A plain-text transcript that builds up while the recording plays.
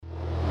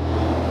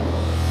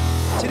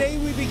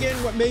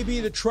begin what may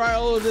be the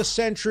trial of the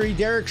century.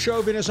 Derek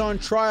Chauvin is on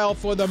trial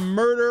for the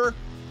murder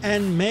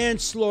and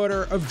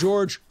manslaughter of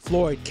George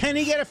Floyd. Can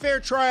he get a fair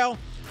trial?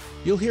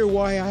 You'll hear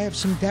why I have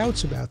some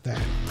doubts about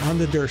that on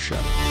The Durst Show.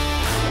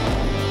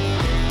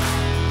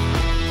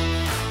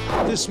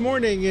 This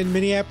morning in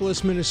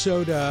Minneapolis,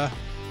 Minnesota,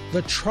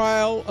 the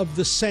trial of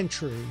the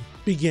century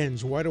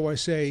begins. Why do I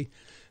say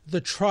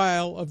the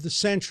trial of the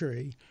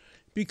century?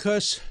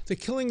 Because the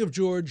killing of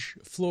George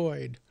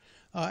Floyd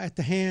at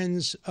the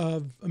hands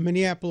of a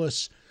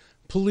Minneapolis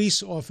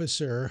police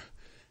officer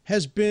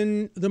has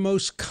been the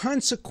most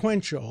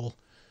consequential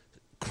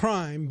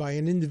crime by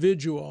an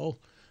individual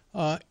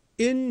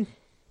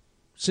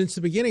since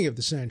the beginning of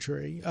the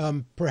century.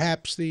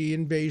 Perhaps the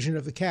invasion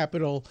of the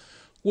Capitol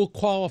will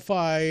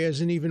qualify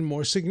as an even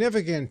more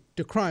significant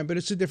crime, but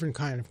it's a different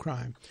kind of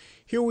crime.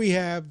 Here we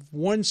have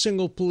one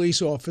single police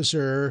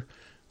officer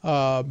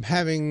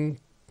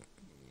having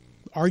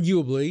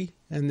arguably,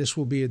 and this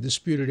will be a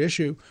disputed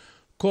issue,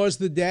 caused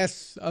the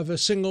death of a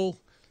single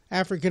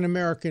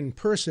African-American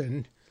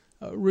person,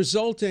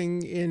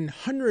 resulting in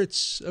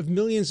hundreds of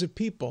millions of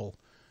people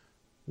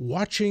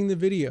watching the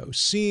video,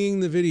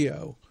 seeing the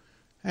video,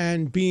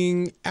 and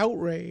being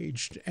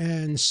outraged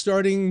and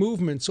starting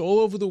movements all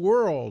over the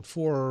world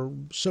for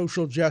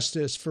social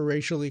justice, for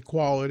racial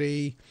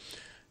equality.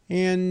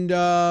 And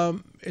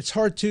it's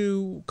hard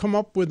to come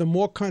up with a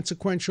more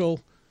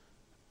consequential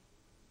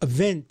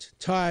event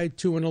tied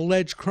to an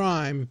alleged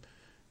crime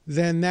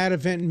than that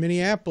event in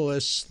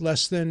Minneapolis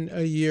less than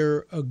a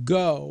year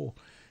ago.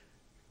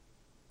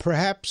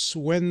 Perhaps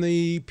when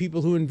the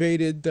people who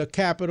invaded the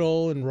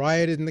Capitol and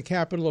rioted in the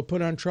Capitol are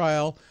put on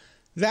trial,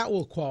 that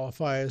will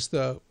qualify as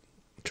the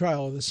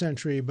trial of the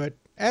century. But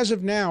as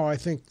of now, I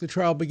think the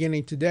trial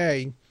beginning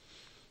today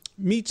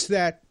meets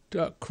that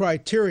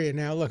criteria.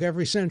 Now, look,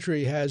 every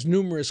century has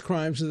numerous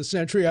crimes of the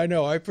century. I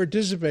know I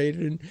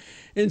participated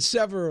in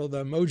several of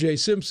them. O.J.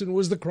 Simpson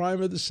was the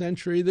crime of the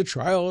century, the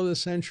trial of the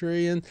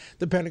century, and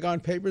the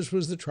Pentagon Papers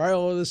was the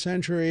trial of the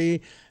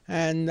century,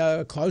 and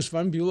Klaus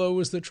von Bülow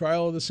was the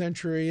trial of the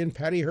century, and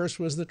Patty Hearst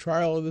was the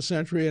trial of the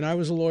century, and I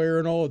was a lawyer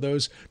in all of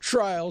those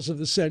trials of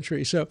the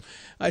century. So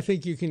I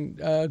think you can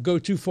go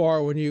too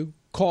far when you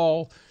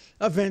call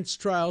events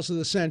trials of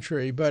the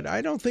century, but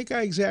I don't think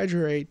I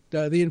exaggerate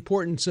the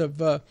importance of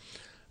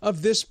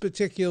this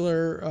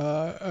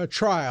particular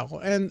trial.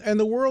 And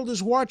the world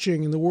is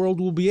watching, and the world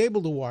will be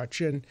able to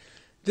watch. And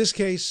this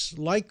case,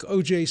 like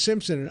O.J.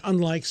 Simpson, and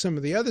unlike some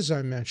of the others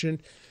I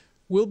mentioned,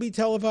 will be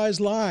televised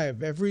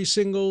live every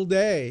single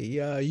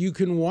day. You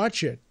can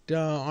watch it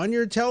on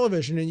your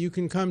television, and you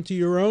can come to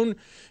your own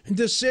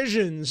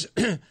decisions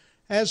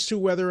as to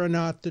whether or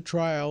not the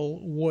trial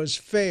was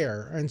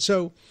fair. And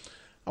so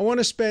I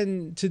want to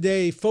spend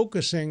today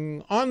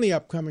focusing on the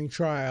upcoming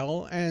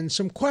trial and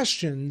some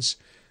questions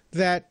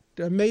that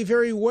may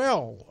very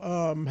well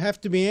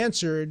have to be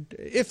answered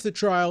if the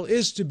trial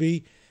is to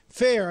be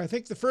fair. I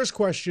think the first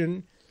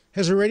question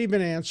has already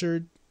been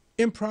answered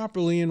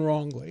improperly and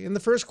wrongly. And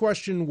the first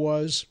question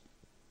was,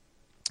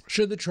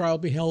 should the trial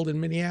be held in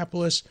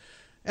Minneapolis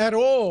at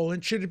all,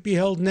 and should it be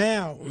held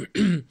now?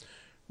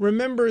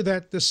 Remember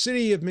that the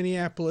city of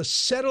Minneapolis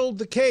settled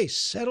the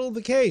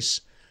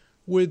case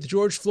with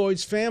George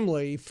Floyd's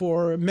family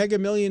for a mega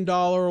 $1 million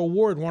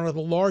award, one of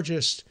the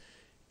largest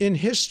in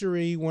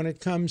history when it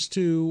comes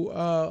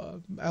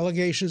to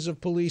allegations of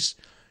police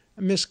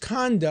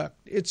misconduct.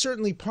 It's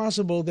certainly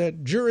possible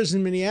that jurors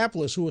in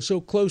Minneapolis who are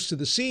so close to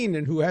the scene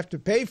and who have to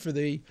pay for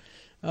the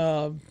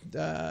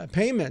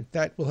payment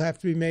that will have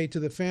to be made to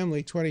the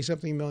family,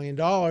 $20-something million,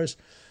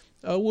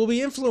 will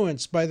be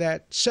influenced by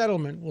that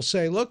settlement. Will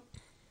say, look,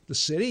 the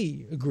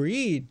city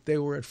agreed they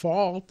were at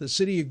fault. The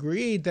city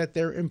agreed that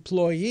their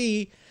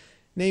employee,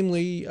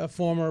 namely a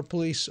former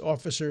police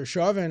officer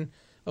Chauvin,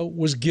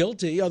 was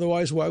guilty.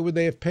 Otherwise, why would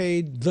they have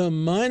paid the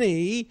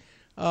money?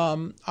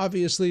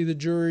 Obviously, the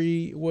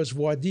jury was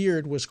voir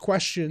dired, was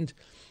questioned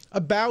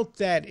about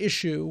that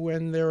issue,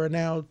 and there are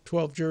now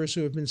 12 jurors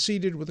who have been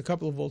seated with a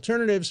couple of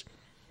alternates,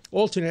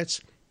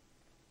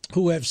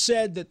 who have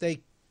said that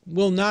they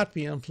will not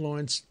be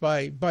influenced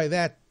by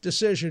that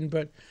decision.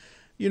 But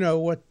you know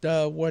what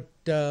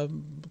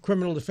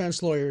criminal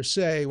defense lawyers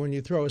say: when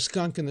you throw a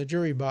skunk in the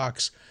jury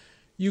box,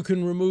 you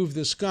can remove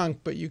the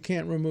skunk, but you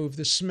can't remove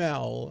the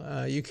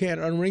smell. You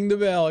can't unring the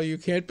bell. You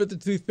can't put the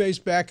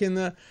toothpaste back in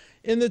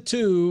the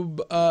tube.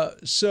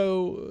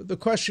 So the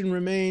question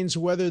remains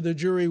whether the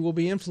jury will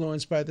be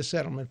influenced by the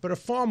settlement. But a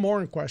far more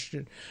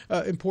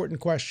important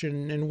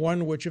question, and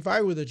one which, if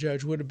I were the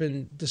judge, would have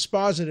been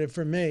dispositive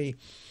for me,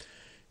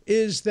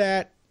 is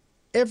that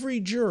every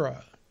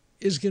juror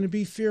is going to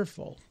be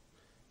fearful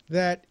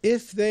that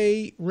if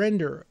they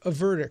render a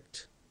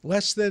verdict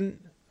less than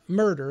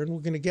murder, and we're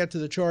going to get to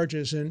the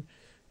charges in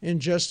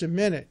just a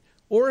minute,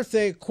 or if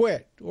they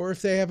acquit, or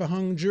if they have a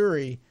hung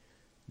jury,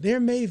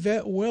 there may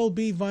well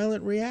be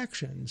violent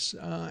reactions.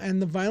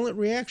 And the violent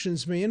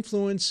reactions may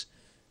influence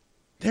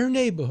their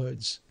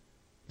neighborhoods,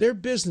 their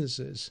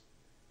businesses,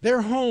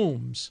 their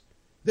homes,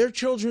 their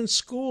children's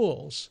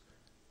schools,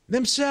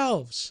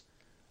 themselves.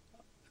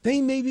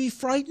 They may be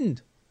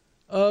frightened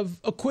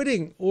of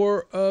acquitting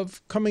or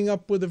of coming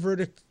up with a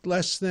verdict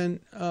less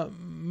than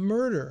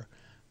murder.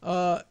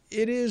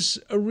 It is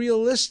a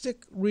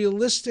realistic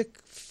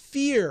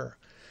fear.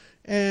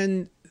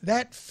 And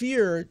that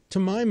fear, to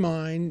my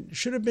mind,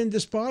 should have been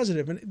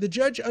dispositive. And the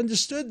judge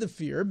understood the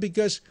fear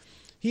because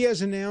he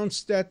has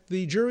announced that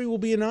the jury will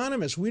be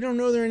anonymous. We don't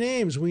know their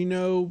names. We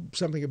know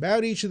something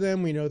about each of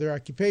them. We know their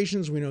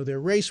occupations. We know their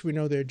race. We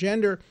know their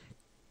gender.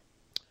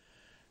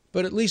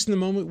 But at least in the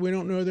moment, we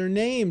don't know their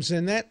names.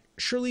 And that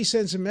surely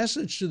sends a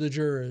message to the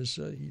jurors.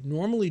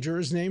 Normally,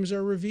 jurors' names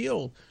are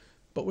revealed.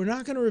 But we're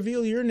not going to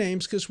reveal your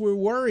names because we're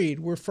worried.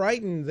 We're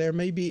frightened. There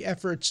may be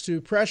efforts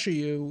to pressure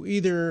you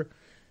either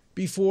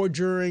before,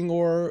 during,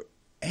 or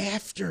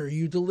after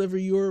you deliver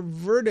your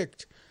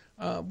verdict.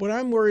 What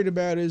I'm worried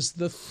about is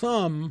the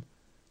thumb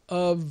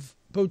of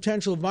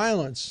potential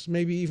violence,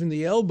 maybe even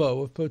the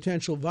elbow of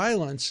potential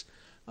violence,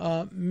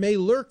 may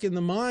lurk in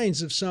the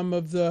minds of some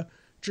of the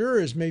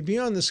jurors, may be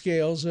on the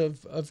scales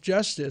of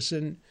justice.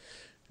 And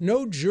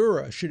no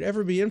juror should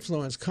ever be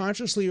influenced,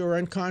 consciously or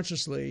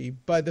unconsciously,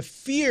 by the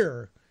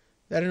fear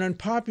that an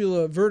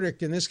unpopular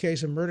verdict, in this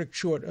case a verdict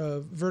short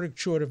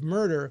of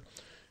murder,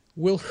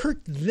 will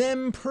hurt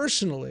them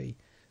personally.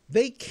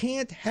 They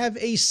can't have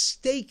a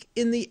stake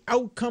in the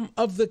outcome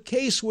of the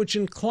case, which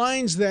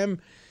inclines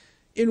them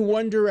in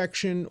one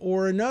direction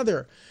or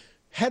another.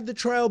 Had the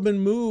trial been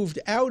moved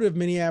out of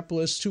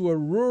Minneapolis to a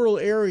rural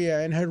area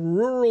and had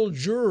rural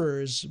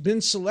jurors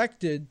been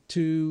selected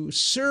to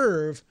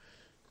serve,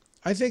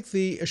 I think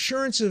the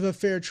assurance of a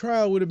fair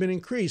trial would have been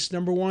increased.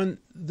 Number one,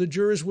 the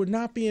jurors would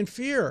not be in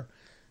fear.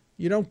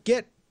 You don't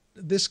get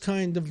this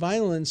kind of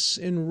violence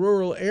in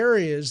rural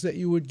areas that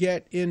you would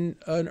get in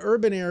an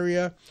urban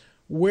area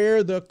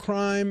where the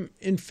crime,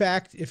 in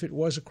fact, if it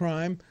was a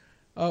crime,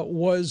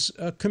 was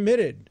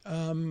committed.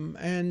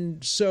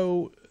 And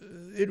so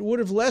it would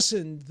have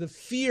lessened the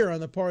fear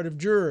on the part of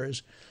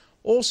jurors.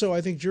 Also,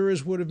 I think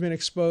jurors would have been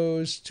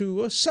exposed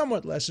to a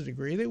somewhat lesser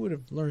degree. They would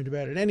have learned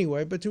about it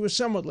anyway, but to a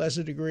somewhat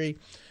lesser degree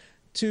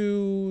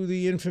to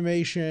the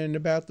information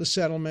about the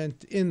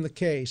settlement in the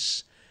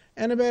case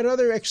and about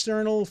other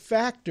external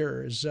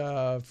factors.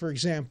 For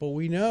example,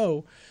 we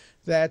know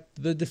that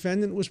the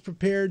defendant was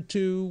prepared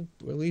to,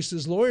 or at least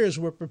his lawyers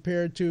were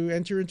prepared to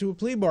enter into a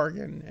plea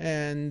bargain,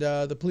 and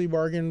the plea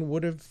bargain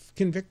would have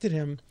convicted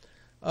him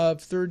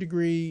of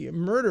third-degree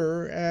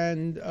murder,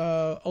 and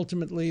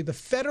ultimately the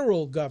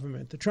federal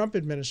government, the Trump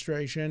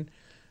administration,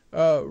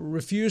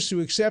 refused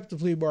to accept the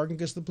plea bargain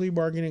because the plea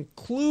bargain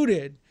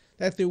included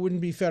that there wouldn't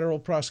be federal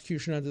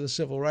prosecution under the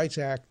Civil Rights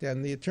Act,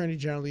 and the Attorney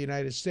General of the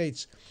United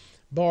States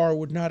bar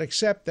would not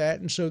accept that,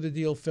 and so the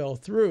deal fell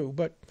through.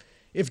 But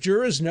if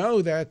jurors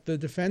know that the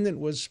defendant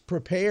was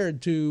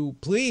prepared to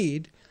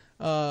plead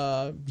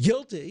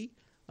guilty,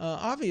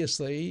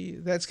 obviously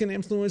that's going to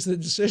influence the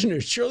decision.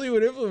 It surely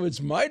would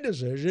influence my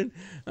decision.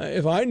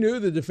 If I knew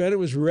the defendant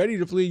was ready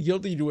to plead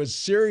guilty to a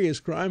serious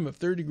crime of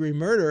third-degree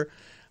murder,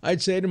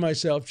 I'd say to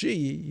myself,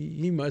 gee,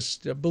 he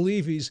must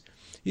believe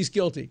he's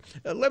guilty.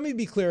 Let me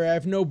be clear. I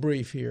have no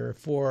brief here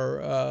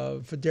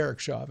for Derek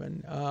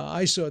Chauvin.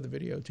 I saw the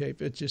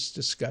videotape. It just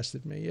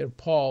disgusted me. It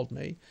appalled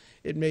me.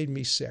 It made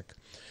me sick.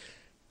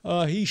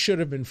 He should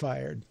have been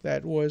fired.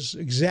 That was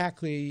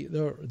exactly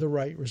the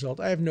right result.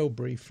 I have no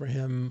brief for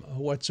him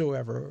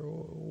whatsoever.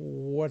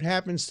 What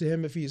happens to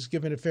him if he's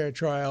given a fair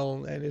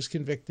trial and is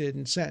convicted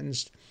and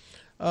sentenced,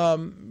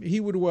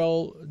 he would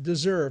well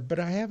deserve. But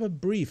I have a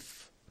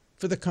brief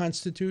for the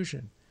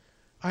Constitution.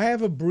 I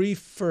have a brief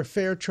for a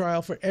fair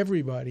trial for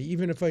everybody,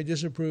 even if I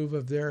disapprove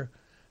of their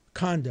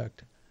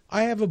conduct.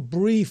 I have a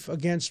brief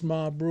against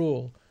mob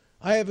rule.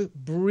 I have a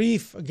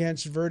brief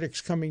against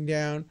verdicts coming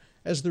down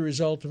as the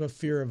result of a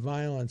fear of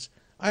violence.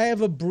 I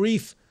have a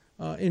brief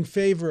in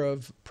favor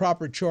of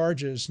proper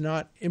charges,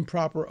 not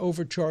improper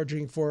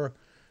overcharging for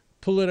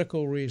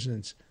political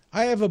reasons.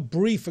 I have a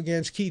brief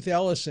against Keith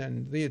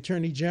Ellison, the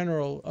Attorney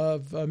General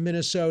of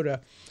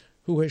Minnesota,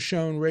 who has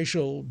shown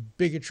racial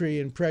bigotry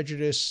and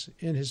prejudice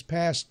in his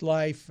past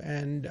life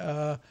and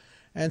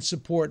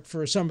support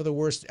for some of the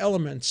worst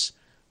elements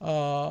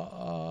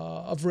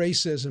of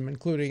racism,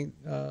 including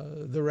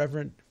the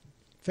Reverend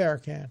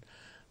Farrakhan.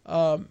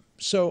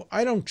 So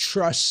I don't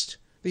trust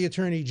the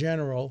Attorney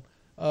General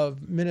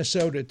of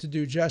Minnesota to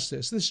do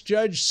justice. This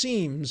judge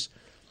seems,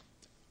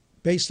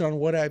 based on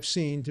what I've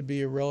seen, to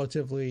be a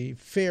relatively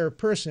fair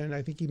person.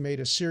 I think he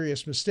made a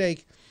serious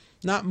mistake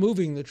not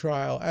moving the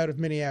trial out of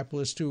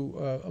Minneapolis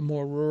to a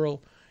more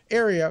rural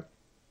area.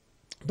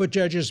 But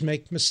judges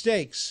make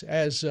mistakes.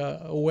 As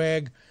a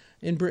wag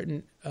in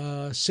Britain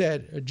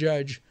said,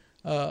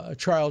 a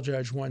trial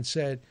judge once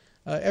said,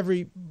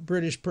 every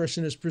British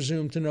person is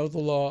presumed to know the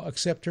law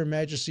except Her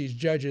Majesty's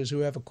judges who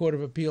have a court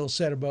of appeals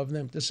set above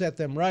them to set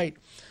them right.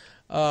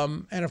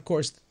 And of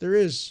course, there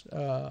is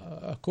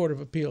a court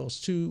of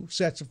appeals, two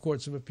sets of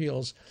courts of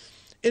appeals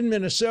in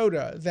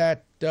Minnesota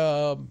that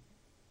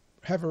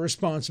have a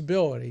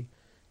responsibility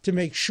to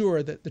make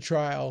sure that the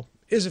trial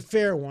is a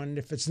fair one.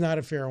 If it's not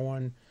a fair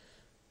one,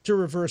 to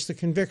reverse the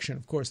conviction.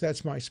 Of course,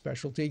 that's my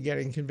specialty,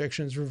 getting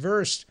convictions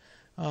reversed.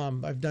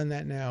 I've done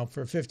that now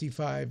for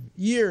 55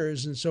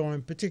 years, and so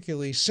I'm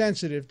particularly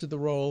sensitive to the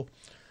role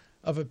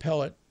of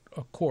appellate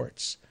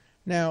courts.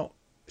 Now,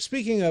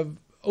 speaking of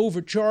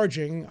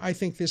overcharging, I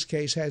think this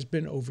case has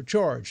been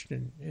overcharged,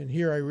 and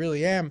here I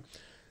really am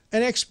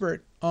an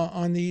expert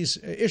on these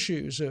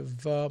issues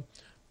of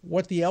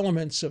what the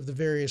elements of the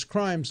various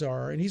crimes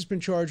are, and he's been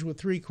charged with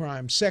 3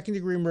 crimes: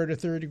 second-degree murder,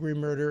 third-degree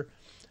murder,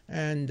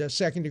 and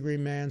second-degree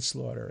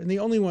manslaughter. And the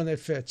only one that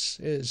fits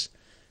is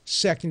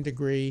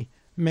second-degree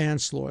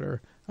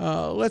manslaughter.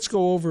 Let's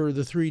go over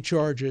the 3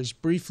 charges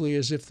briefly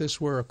as if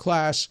this were a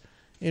class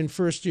in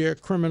first-year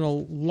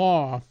criminal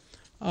law,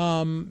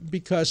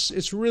 because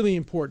it's really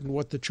important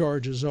what the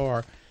charges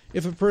are.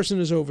 If a person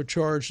is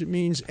overcharged, it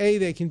means, A,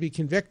 they can be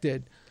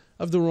convicted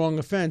of the wrong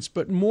offense,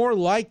 but more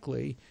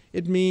likely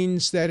it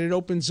means that it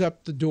opens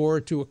up the door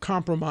to a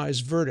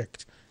compromise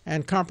verdict.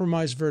 And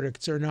compromise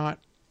verdicts are not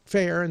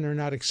fair, and they're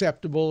not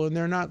acceptable, and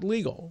they're not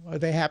legal.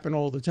 They happen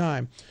all the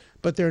time,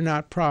 but they're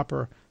not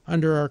proper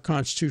under our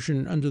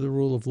Constitution, under the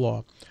rule of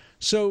law.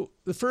 So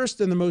the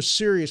first and the most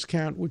serious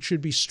count, which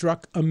should be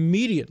struck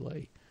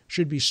immediately,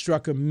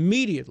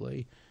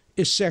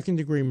 is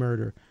second-degree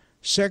murder.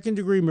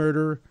 Second-degree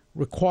murder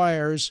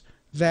requires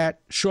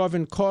that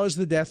Chauvin cause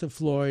the death of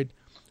Floyd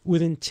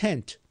with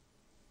intent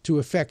to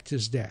effect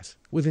his death.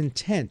 With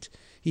intent.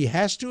 He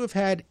has to have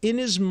had in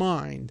his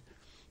mind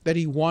that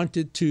he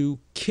wanted to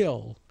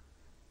kill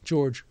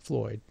George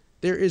Floyd.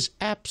 There is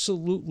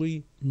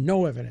absolutely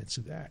no evidence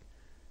of that.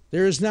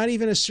 There is not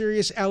even a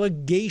serious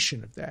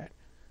allegation of that.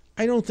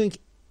 I don't think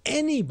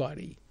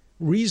anybody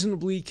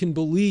reasonably can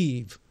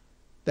believe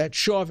that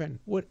Chauvin,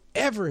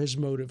 whatever his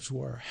motives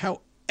were,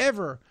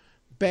 however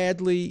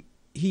badly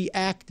he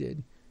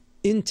acted,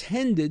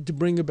 intended to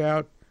bring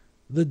about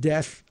the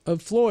death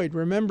of Floyd.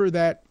 Remember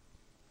that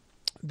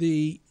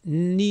the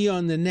knee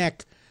on the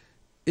neck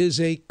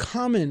is a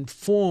common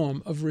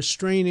form of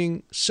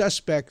restraining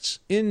suspects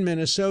in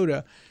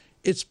Minnesota.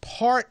 It's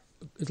part,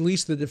 at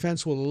least the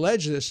defense will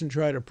allege this and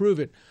try to prove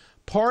it,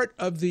 part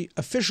of the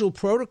official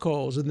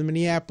protocols of the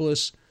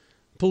Minneapolis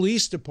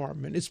Police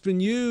Department. It's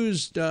been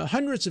used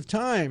hundreds of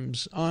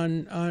times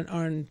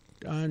on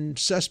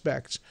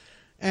suspects,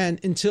 and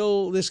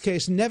until this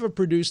case never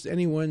produced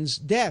anyone's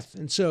death.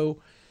 And so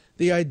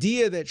the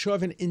idea that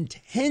Chauvin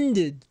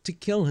intended to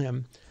kill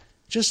him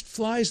just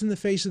flies in the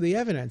face of the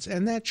evidence,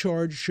 and that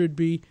charge should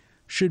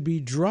be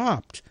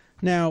dropped.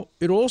 Now,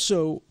 it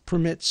also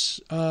permits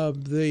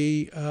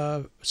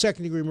the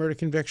second-degree murder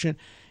conviction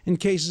in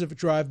cases of a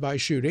drive-by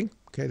shooting.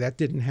 Okay, that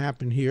didn't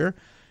happen here.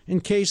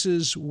 In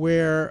cases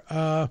where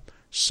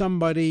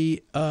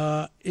somebody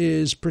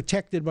is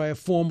protected by a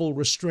formal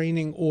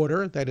restraining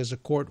order, that is a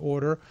court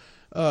order,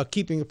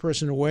 keeping a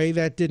person away,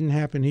 that didn't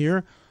happen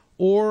here,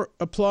 or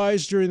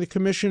applies during the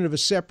commission of a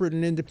separate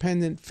and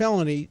independent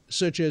felony,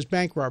 such as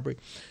bank robbery.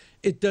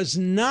 It does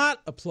not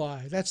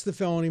apply. That's the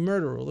felony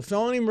murder rule. The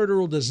felony murder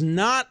rule does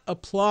not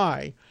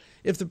apply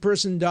if the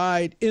person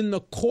died in the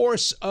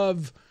course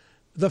of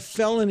the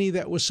felony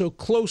that was so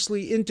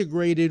closely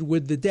integrated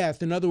with the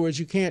death. In other words,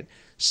 you can't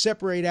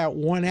separate out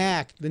one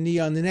act, the knee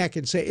on the neck,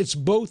 and say it's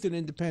both an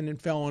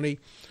independent felony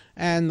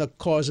and the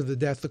cause of the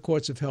death. The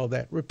courts have held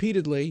that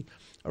repeatedly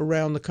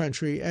around the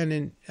country and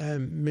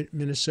in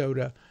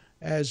Minnesota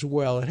as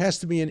well. It has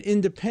to be an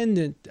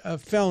independent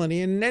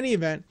felony. And in any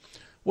event,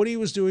 what he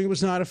was doing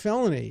was not a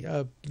felony.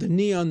 The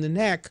knee on the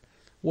neck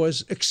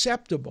was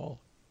acceptable.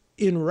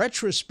 In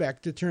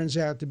retrospect, it turns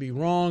out to be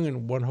wrong,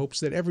 and one hopes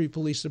that every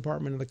police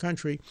department in the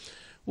country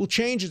will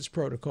change its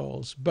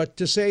protocols. But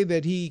to say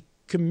that he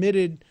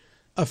committed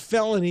a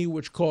felony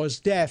which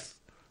caused death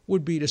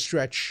would be to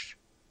stretch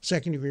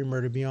second-degree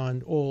murder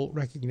beyond all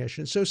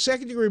recognition. So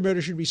second-degree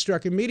murder should be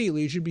struck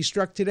immediately. It should be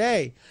struck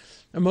today.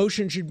 A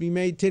motion should be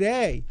made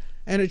today.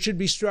 And it should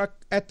be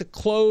struck at the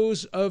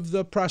close of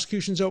the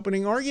prosecution's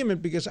opening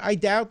argument, because I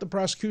doubt the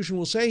prosecution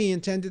will say he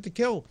intended to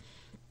kill.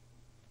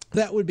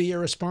 That would be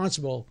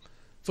irresponsible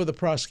for the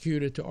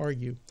prosecutor to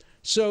argue.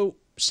 So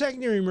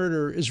secondary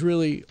murder is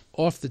really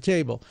off the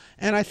table.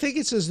 And I think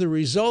it's as the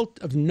result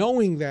of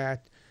knowing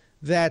that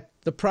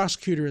the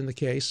prosecutor in the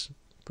case,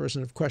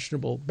 person of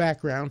questionable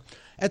background,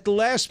 at the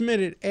last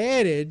minute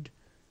added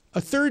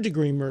a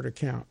third-degree murder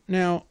count.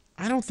 Now,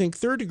 I don't think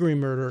third-degree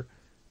murder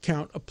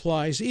count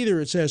applies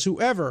either. It says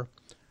whoever,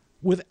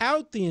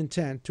 without the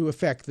intent to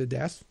effect the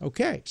death,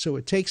 okay, so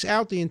it takes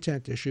out the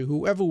intent issue,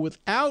 whoever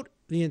without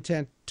the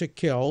intent to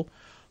kill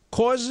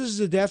causes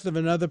the death of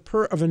another,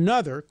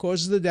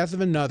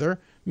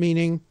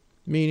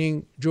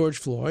 meaning George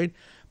Floyd,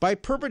 by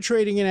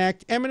perpetrating an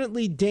act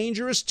eminently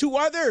dangerous to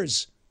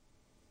others.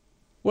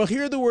 Well,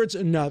 here are the words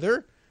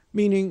another,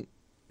 meaning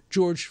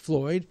George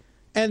Floyd,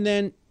 and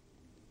then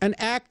an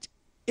act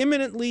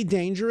imminently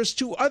dangerous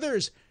to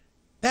others.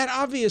 That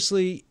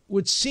obviously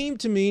would seem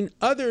to mean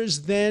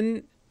others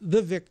than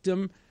the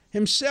victim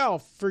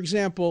himself. For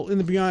example, in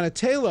the Breonna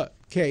Taylor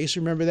case,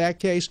 remember that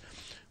case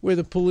where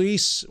the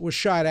police was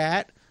shot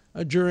at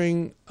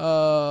during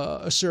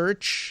a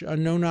search, a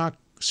no-knock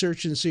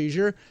search and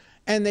seizure,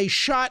 and they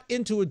shot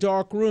into a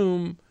dark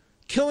room,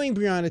 killing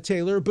Breonna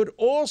Taylor, but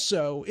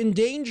also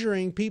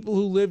endangering people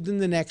who lived in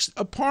the next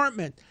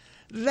apartment.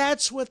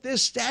 That's what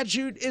this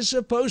statute is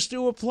supposed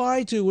to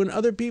apply to when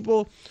other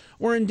people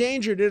were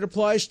endangered. It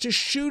applies to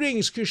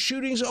shootings, because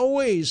shootings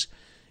always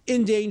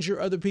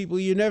endanger other people.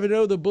 You never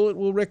know, the bullet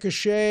will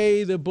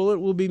ricochet, the bullet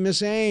will be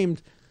misaimed.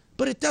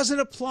 But it doesn't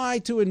apply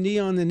to a knee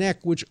on the neck,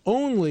 which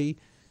only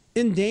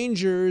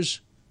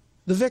endangers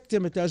the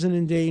victim. It doesn't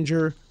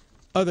endanger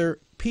other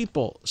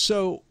people.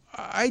 So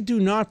I do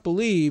not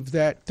believe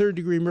that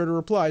third-degree murder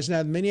applies.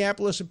 Now, the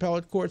Minneapolis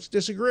appellate courts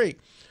disagree,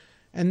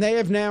 and they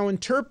have now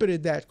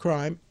interpreted that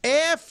crime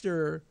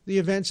after the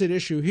events at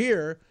issue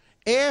here,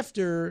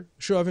 after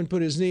Chauvin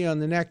put his knee on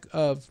the neck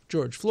of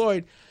George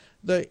Floyd.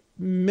 The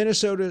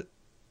Minnesota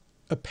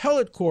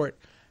appellate court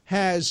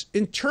has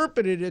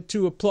interpreted it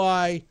to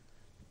apply,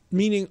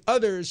 meaning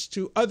others,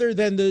 to other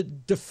than the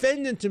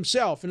defendant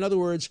himself. In other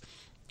words,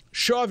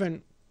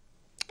 Chauvin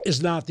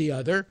is not the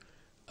other.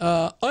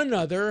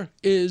 Another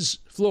is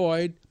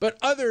Floyd, but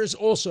others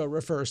also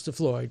refers to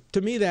Floyd.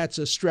 To me, that's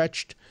a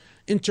stretched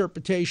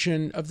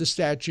interpretation of the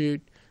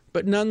statute,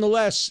 but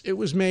nonetheless, it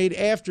was made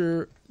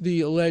after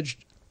the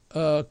alleged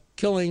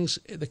killings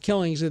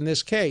in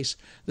this case,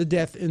 the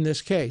death in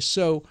this case.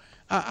 So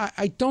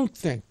I don't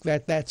think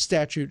that that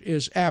statute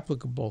is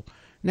applicable.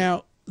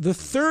 Now, the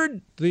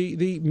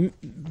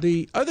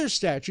other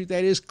statute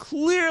that is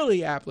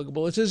clearly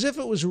applicable, it's as if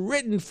it was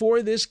written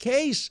for this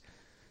case,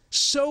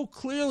 so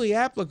clearly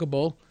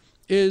applicable,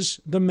 is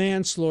the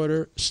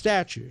manslaughter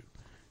statute.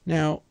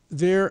 Now,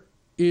 there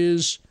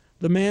is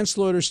the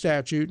manslaughter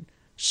statute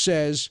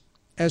says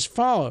as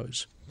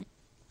follows: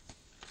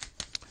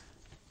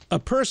 a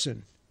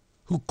person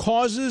who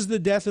causes the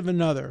death of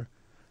another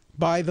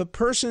by the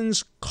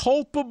person's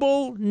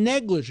culpable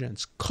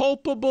negligence,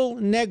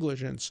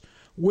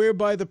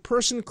 whereby the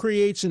person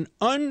creates an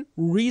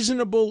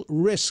unreasonable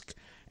risk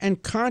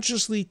and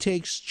consciously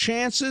takes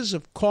chances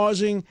of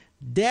causing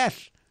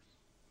death.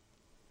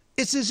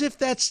 It's as if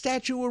that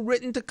statute were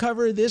written to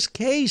cover this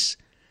case.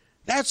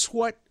 That's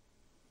what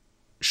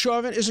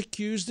Chauvin is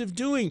accused of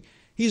doing.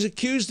 He's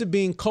accused of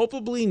being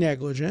culpably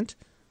negligent,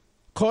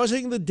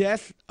 causing the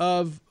death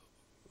of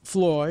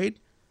Floyd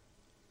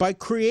by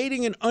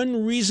creating an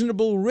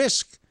unreasonable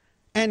risk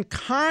and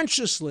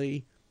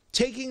consciously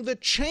taking the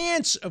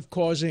chance of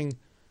causing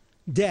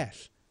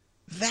death.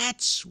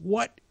 That's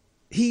what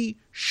he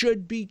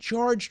should be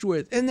charged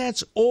with, and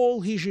that's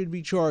all he should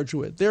be charged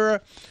with. There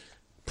are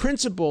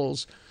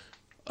principles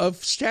of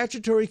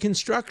statutory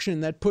construction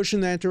that push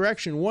in that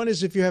direction. One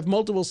is if you have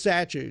multiple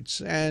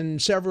statutes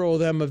and several of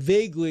them are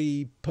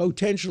vaguely,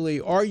 potentially,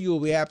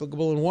 arguably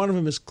applicable, and one of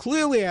them is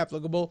clearly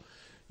applicable,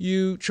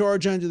 you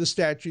charge under the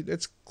statute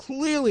that's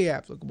clearly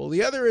applicable.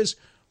 The other is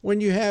when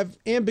you have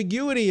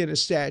ambiguity in a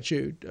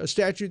statute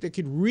that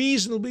could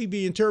reasonably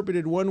be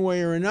interpreted one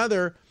way or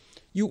another,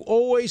 you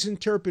always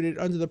interpret it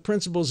under the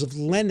principles of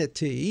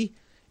lenity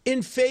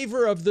in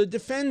favor of the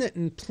defendant.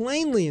 And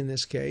plainly in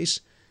this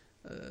case,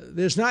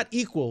 there's not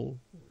equal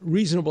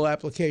reasonable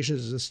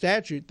applications of the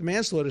statute. The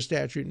manslaughter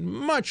statute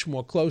much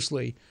more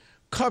closely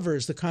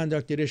covers the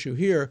conduct at issue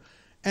here,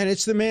 and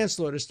it's the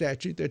manslaughter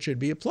statute that should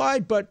be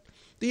applied. But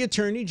the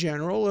Attorney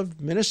General of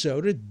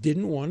Minnesota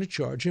didn't want to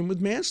charge him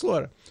with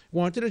manslaughter,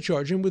 wanted to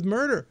charge him with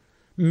murder.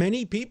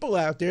 Many people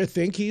out there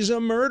think he's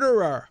a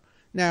murderer.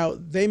 Now,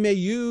 they may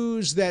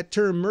use that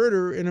term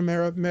murder in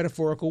a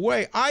metaphorical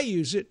way. I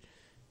use it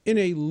in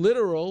a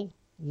literal,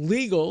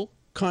 legal,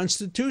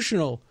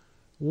 constitutional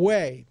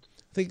way.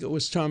 I think it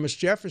was Thomas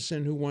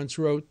Jefferson who once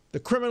wrote, "The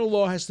criminal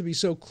law has to be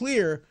so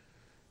clear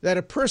that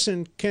a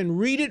person can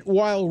read it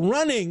while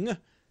running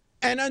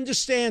and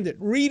understand it."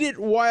 Read it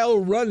while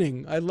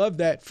running. I love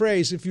that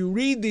phrase. If you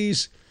read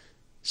these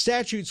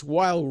statutes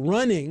while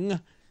running,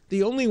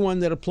 the only one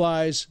that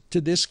applies to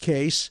this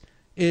case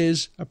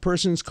is a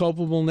person's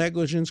culpable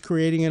negligence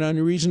creating an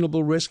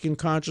unreasonable risk and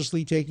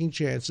consciously taking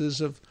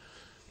chances of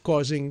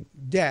causing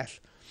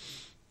death.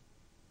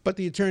 But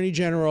the Attorney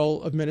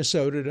General of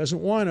Minnesota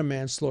doesn't want a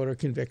manslaughter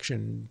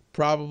conviction.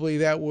 Probably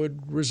that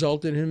would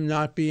result in him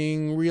not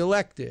being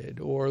reelected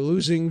or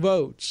losing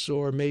votes,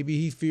 or maybe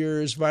he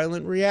fears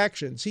violent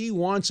reactions. He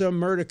wants a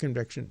murder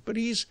conviction, but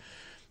he's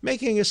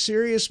making a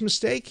serious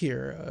mistake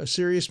here, a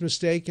serious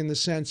mistake in the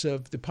sense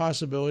of the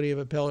possibility of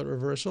appellate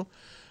reversal,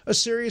 a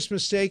serious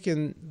mistake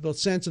in the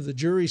sense of the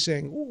jury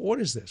saying,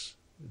 what is this?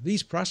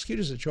 These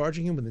prosecutors are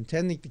charging him with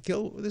intending to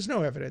kill? There's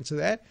no evidence of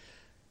that.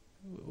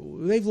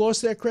 They've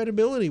lost their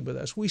credibility with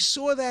us. We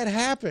saw that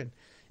happen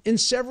in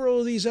several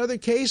of these other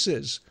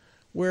cases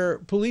where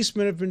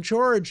policemen have been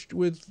charged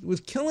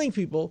with killing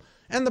people,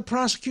 and the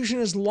prosecution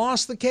has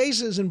lost the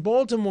cases in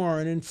Baltimore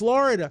and in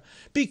Florida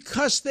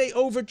because they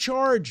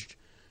overcharged.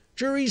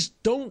 Juries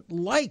don't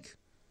like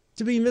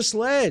to be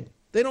misled.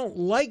 They don't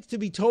like to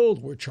be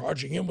told, we're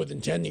charging him with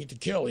intending to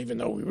kill, even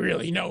though we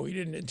really know he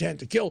didn't intend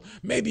to kill.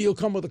 Maybe he'll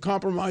come with a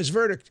compromise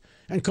verdict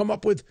and come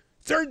up with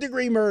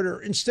third-degree murder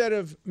instead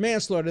of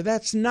manslaughter.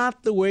 That's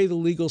not the way the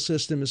legal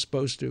system is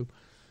supposed to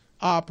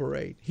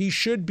operate. He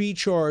should be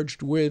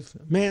charged with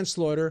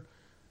manslaughter,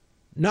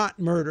 not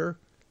murder.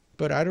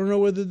 but I don't know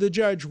whether the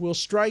judge will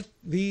strike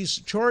these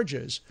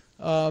charges.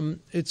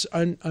 It's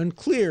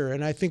unclear,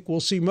 and I think we'll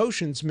see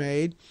motions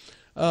made.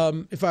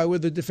 If I were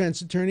the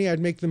defense attorney,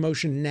 I'd make the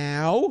motion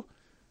now.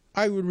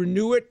 I would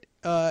renew it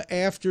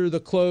after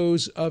the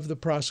close of the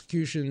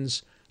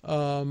prosecution's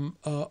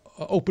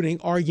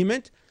opening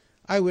argument.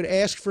 I would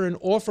ask for an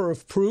offer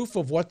of proof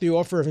of what the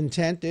offer of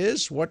intent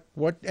is. What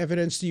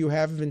evidence do you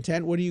have of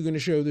intent? What are you going to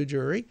show the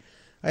jury?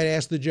 I'd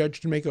ask the judge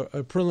to make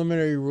a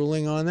preliminary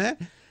ruling on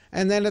that.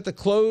 And then at the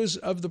close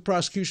of the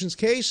prosecution's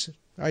case,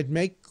 I'd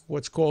make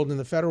what's called in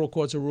the federal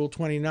courts a Rule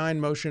 29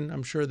 motion.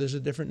 I'm sure there's a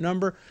different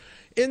number.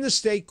 In the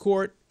state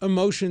court, a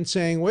motion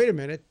saying, wait a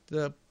minute,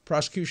 the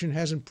prosecution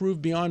hasn't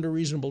proved beyond a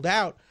reasonable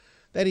doubt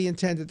that he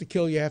intended to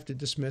kill. You have to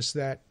dismiss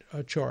that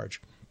charge.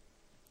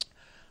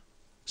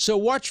 So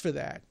watch for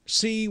that.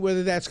 See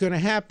whether that's going to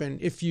happen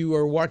if you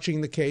are watching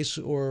the case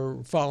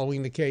or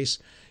following the case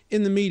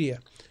in the media.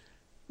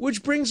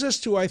 Which brings us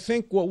to, I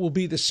think, what will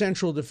be the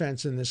central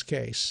defense in this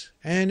case.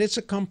 And it's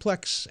a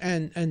complex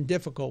and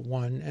difficult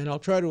one, and I'll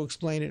try to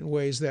explain it in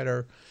ways that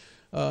are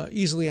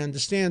easily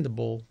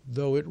understandable,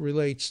 though it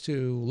relates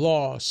to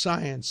law,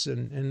 science,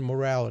 and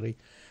morality.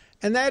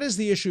 And that is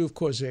the issue of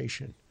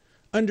causation.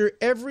 Under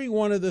every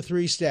one of the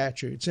three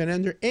statutes, and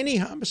under any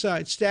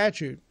homicide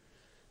statute,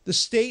 the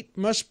state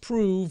must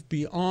prove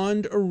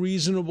beyond a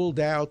reasonable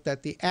doubt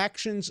that the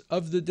actions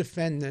of the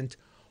defendant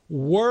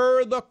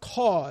were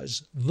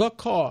caused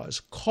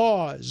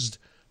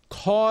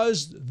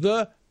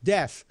the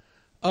death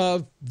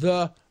of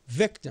the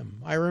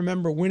victim. I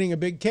remember winning a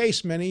big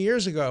case many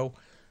years ago.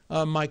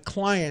 My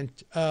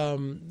client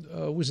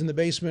was in the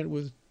basement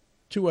with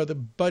two other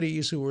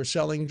buddies who were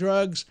selling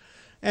drugs,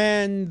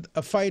 and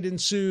a fight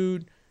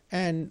ensued,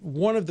 and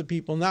one of the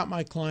people, not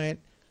my client,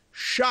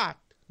 shot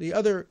the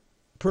other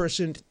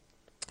person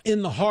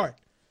in the heart,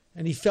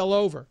 and he fell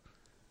over.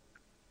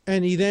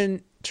 And he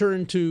then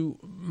turned to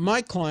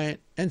my client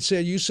and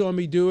said, you saw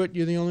me do it.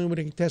 You're the only one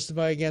who can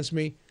testify against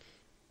me.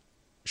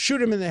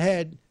 Shoot him in the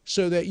head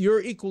so that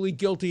you're equally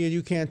guilty and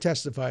you can't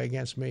testify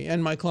against me.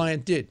 And my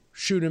client did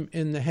shoot him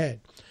in the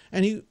head.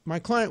 And my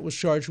client was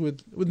charged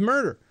with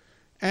murder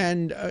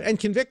and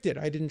convicted.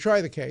 I didn't try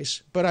the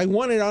case, but I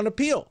won it on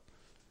appeal,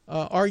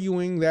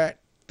 arguing that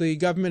the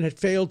government had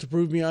failed to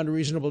prove beyond a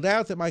reasonable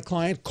doubt that my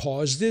client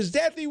caused his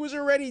death. He was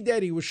already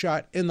dead. He was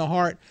shot in the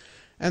heart.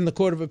 And the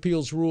Court of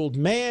Appeals ruled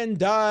man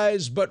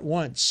dies but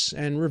once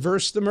and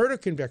reversed the murder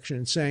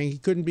conviction, saying he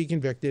couldn't be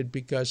convicted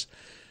because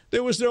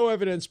there was no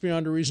evidence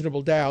beyond a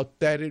reasonable doubt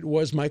that it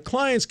was my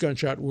client's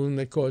gunshot wound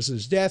that caused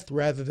his death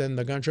rather than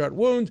the gunshot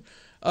wound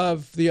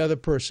of the other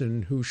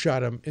person who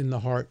shot him in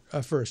the heart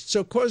first.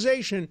 So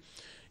causation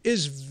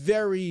is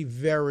very,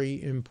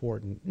 very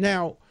important.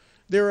 Now,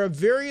 there are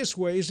various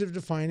ways of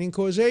defining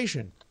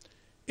causation.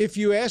 If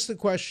you ask the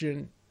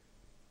question,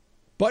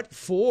 but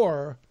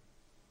for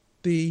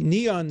the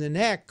knee on the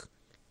neck,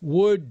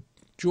 would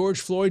George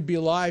Floyd be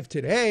alive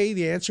today?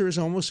 The answer is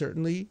almost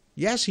certainly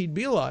yes, he'd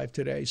be alive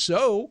today.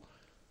 So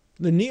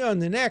the knee on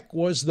the neck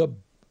was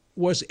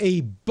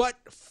a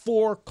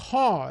but-for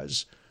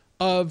cause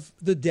of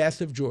the death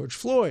of George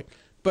Floyd.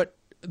 But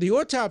the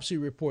autopsy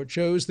report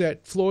shows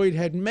that Floyd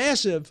had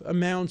massive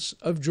amounts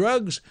of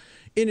drugs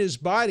in his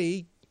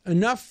body,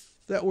 enough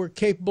that were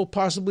capable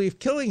possibly of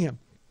killing him.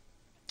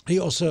 He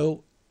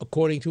also,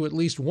 according to at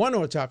least one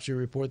autopsy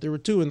report, there were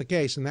two in the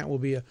case, and that will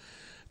be a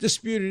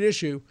disputed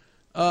issue,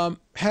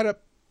 had a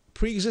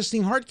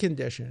pre-existing heart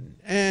condition.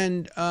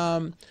 And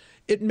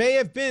it may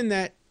have been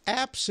that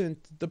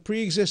absent the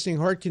pre-existing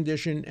heart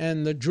condition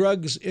and the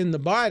drugs in the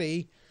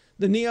body,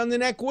 the knee on the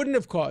neck wouldn't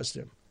have caused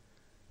him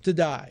to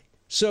die.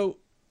 So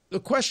the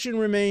question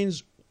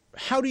remains,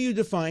 how do you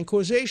define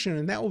causation?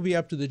 And that will be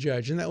up to the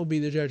judge, and that will be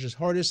the judge's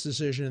hardest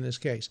decision in this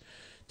case,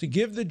 to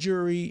give the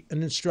jury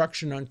an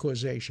instruction on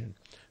causation,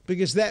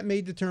 because that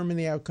may determine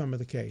the outcome of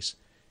the case.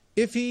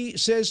 If he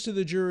says to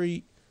the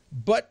jury,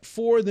 but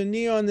for the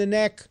knee on the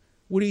neck,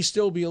 would he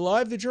still be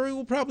alive? The jury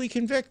will probably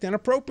convict, and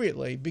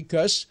appropriately,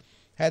 because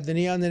had the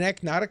knee on the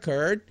neck not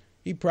occurred,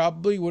 he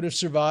probably would have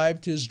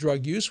survived his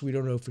drug use. We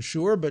don't know for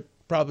sure, but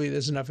probably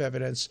there's enough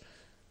evidence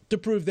to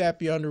prove that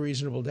beyond a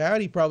reasonable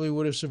doubt. He probably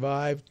would have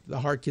survived the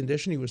heart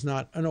condition. He was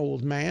not an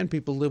old man.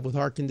 People live with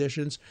heart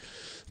conditions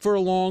for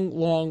a long,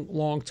 long,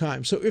 long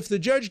time. So if the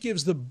judge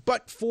gives the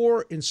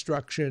but-for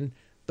instruction,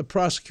 the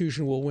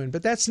prosecution will win.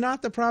 But that's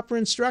not the proper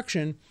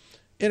instruction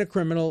in a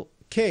criminal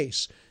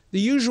case.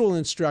 The usual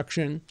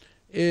instruction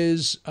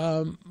is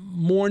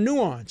more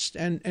nuanced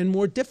and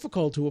more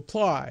difficult to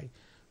apply.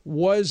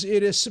 Was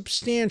it a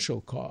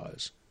substantial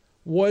cause?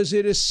 Was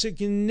it a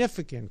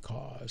significant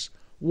cause?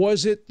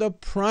 Was it the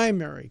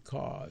primary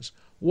cause?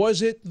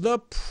 Was it the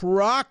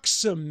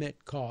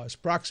proximate cause?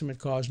 Proximate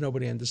cause,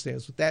 nobody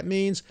understands what that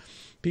means.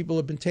 People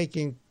have been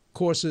taking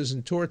courses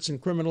in torts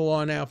and criminal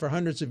law now for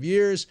hundreds of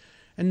years,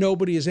 and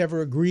nobody has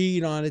ever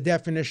agreed on a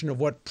definition of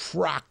what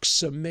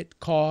proximate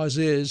cause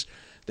is.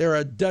 There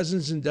are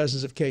dozens and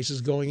dozens of cases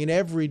going in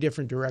every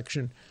different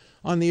direction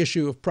on the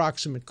issue of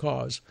proximate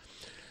cause.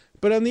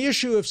 But on the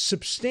issue of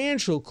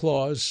substantial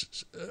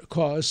cause,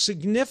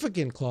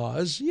 significant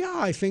cause, yeah,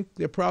 I think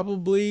there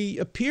probably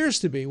appears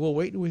to be. We'll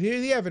wait and we'll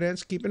hear the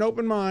evidence, keep an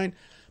open mind.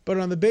 But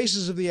on the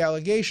basis of the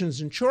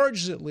allegations and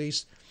charges, at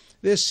least,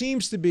 there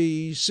seems to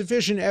be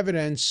sufficient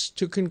evidence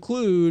to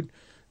conclude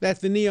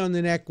that the knee on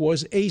the neck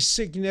was a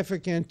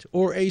significant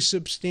or a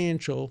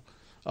substantial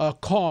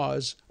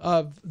cause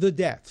of the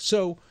death.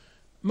 So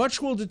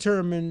much will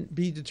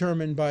be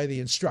determined by the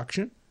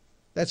instruction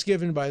that's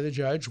given by the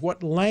judge,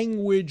 what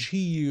language he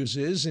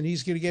uses, and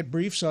he's going to get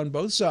briefs on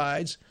both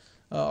sides,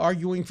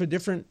 arguing for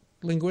different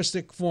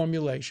linguistic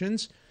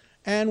formulations,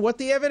 and what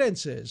the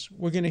evidence is.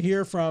 We're going to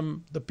hear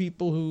from the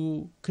people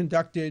who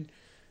conducted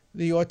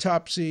the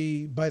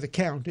autopsy by the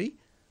county,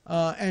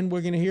 and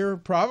we're going to hear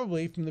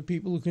probably from the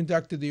people who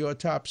conducted the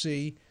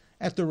autopsy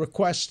at the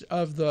request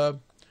of the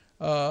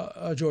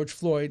George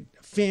Floyd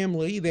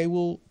family. They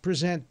will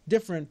present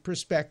different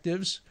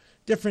perspectives,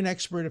 different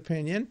expert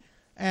opinion,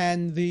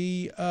 and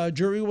the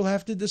jury will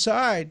have to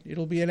decide.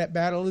 It'll be a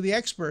battle of the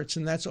experts,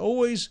 and that's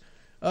always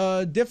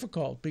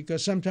difficult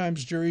because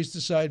sometimes juries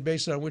decide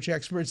based on which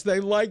experts they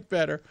like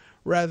better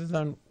rather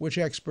than which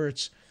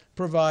experts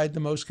provide the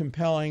most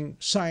compelling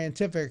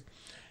scientific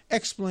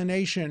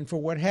explanation for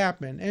what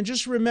happened. And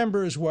just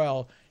remember as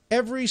well,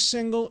 every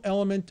single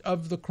element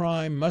of the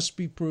crime must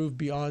be proved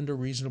beyond a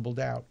reasonable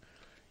doubt.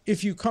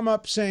 If you come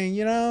up saying,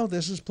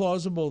 this is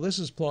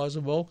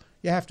plausible,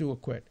 you have to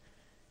acquit.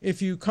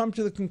 If you come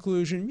to the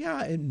conclusion,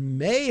 yeah, it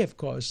may have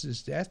caused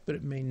his death, but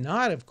it may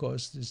not have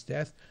caused his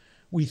death,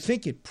 we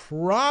think it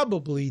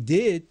probably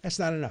did, that's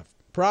not enough.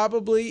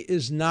 Probably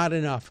is not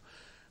enough.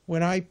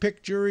 When I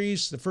pick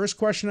juries, the first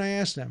question I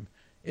ask them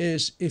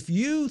is, if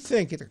you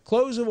think at the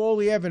close of all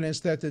the evidence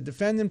that the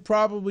defendant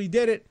probably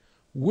did it,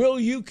 will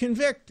you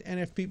convict? And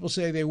if people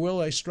say they will,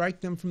 I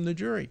strike them from the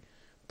jury.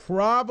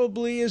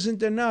 Probably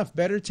isn't enough.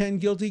 Better 10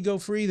 guilty go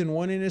free than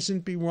 1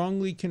 innocent be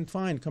wrongly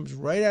confined. Comes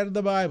right out of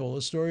the Bible.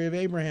 The story of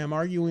Abraham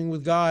arguing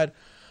with God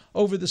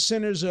over the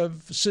sinners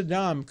of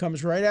Sodom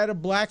comes right out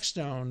of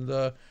Blackstone,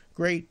 the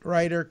great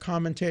writer,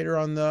 commentator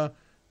on the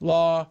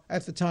law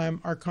at the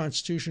time our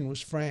Constitution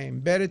was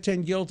framed. Better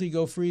 10 guilty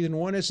go free than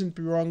 1 innocent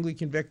be wrongly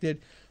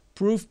convicted.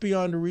 Proof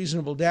beyond a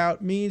reasonable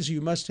doubt means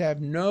you must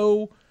have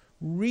no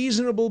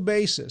reasonable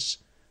basis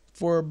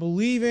for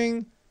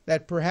believing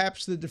that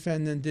perhaps the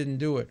defendant didn't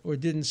do it or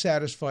didn't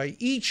satisfy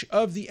each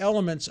of the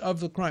elements of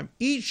the crime.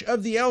 Each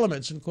of the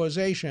elements in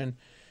causation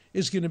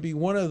is going to be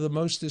one of the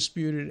most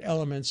disputed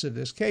elements of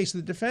this case.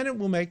 The defendant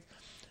will make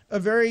a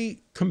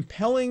very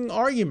compelling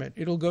argument.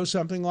 It'll go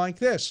something like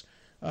this,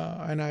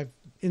 and I've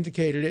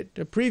indicated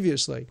it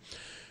previously,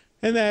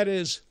 and that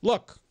is,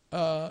 look,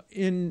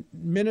 in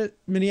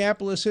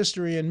Minneapolis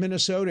history and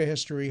Minnesota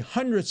history,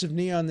 hundreds of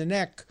knee on the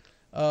neck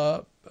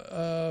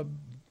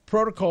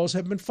protocols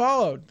have been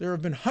followed. There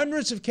have been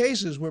hundreds of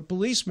cases where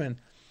policemen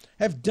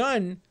have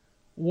done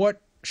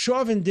what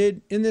Chauvin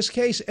did in this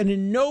case, and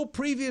in no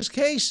previous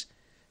case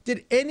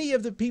did any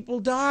of the people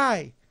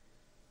die.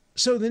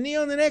 So the knee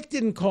on the neck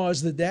didn't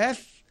cause the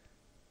death.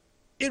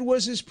 It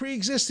was his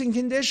pre-existing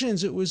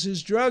conditions. It was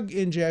his drug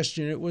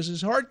ingestion. It was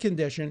his heart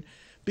condition,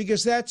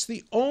 because that's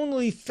the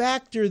only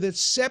factor that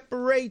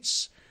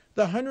separates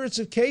the hundreds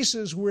of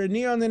cases where a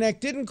knee on the neck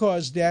didn't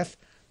cause death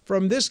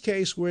from this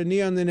case where a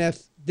knee on the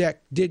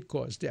neck did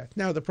cause death.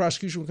 Now, the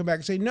prosecution will come back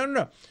and say,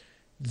 no.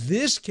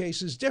 This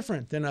case is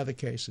different than other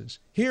cases.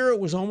 Here it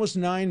was almost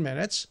 9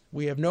 minutes.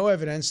 We have no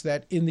evidence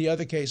that in the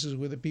other cases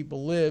where the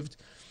people lived,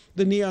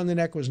 the knee on the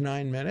neck was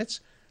 9 minutes.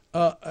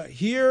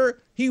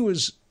 Here he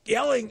was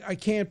yelling, "I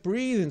can't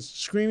breathe," and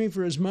screaming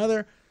for his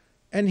mother.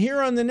 And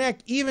here on the neck,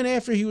 even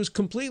after he was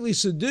completely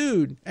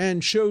subdued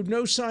and showed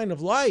no sign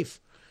of life,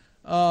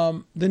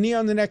 the knee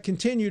on the neck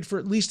continued for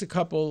at least a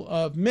couple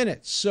of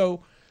minutes.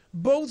 So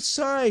both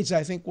sides,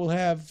 I think, will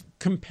have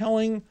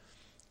compelling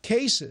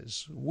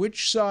cases.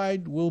 Which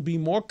side will be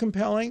more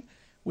compelling?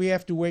 We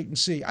have to wait and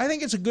see. I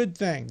think it's a good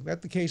thing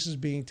that the case is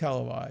being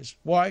televised.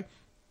 Why?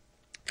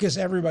 Because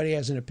everybody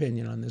has an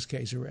opinion on this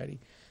case already.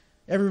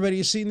 Everybody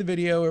has seen the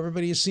video.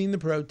 Everybody has seen the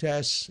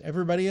protests.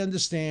 Everybody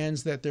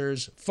understands that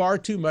there's far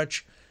too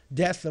much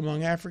death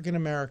among African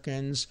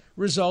Americans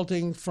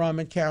resulting from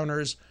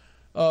encounters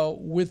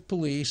with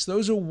police.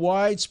 Those are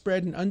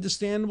widespread and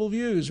understandable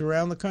views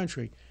around the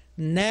country.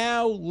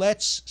 Now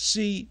let's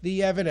see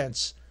the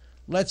evidence.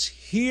 Let's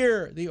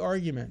hear the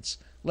arguments.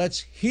 Let's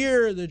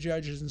hear the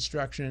judge's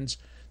instructions.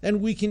 Then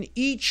we can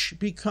each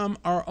become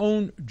our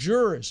own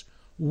jurors.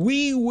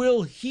 We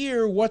will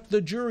hear what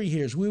the jury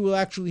hears. We will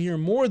actually hear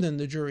more than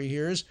the jury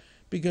hears,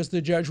 because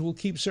the judge will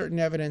keep certain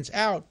evidence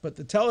out, but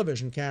the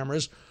television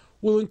cameras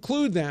will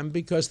include them,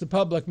 because the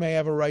public may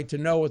have a right to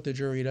know what the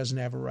jury doesn't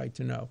have a right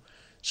to know.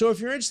 So if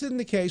you're interested in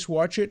the case,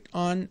 watch it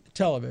on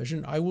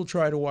television. I will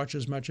try to watch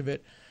as much of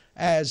it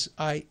as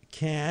I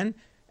can,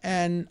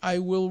 and I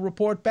will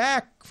report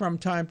back from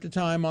time to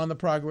time on the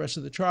progress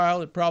of the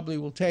trial. It probably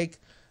will take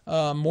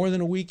more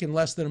than a week and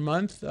less than a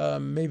month,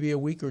 maybe a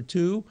week or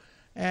two,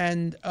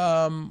 and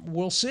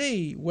we'll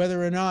see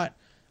whether or not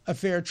a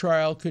fair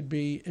trial could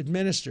be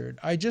administered.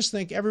 I just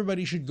think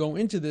everybody should go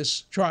into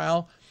this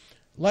trial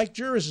like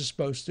jurors are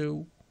supposed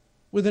to,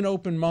 with an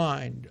open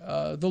mind.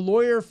 The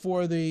lawyer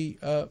for the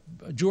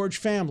George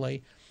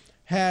Floyd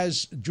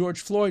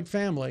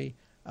family,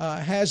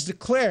 has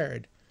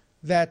declared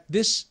that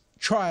this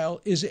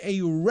trial is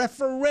a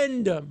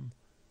referendum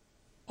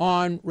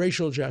on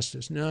racial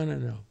justice.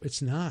 No,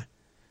 it's not.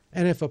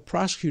 And if a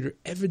prosecutor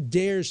ever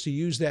dares to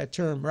use that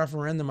term,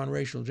 referendum on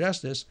racial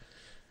justice,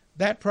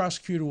 that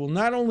prosecutor will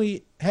not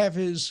only have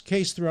his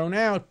case thrown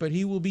out, but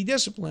he will be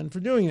disciplined for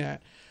doing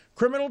that.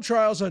 Criminal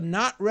trials are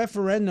not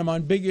referendum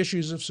on big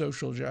issues of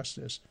social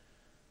justice.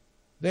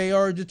 They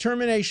are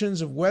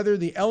determinations of whether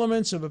the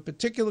elements of a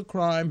particular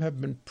crime have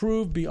been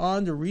proved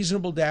beyond a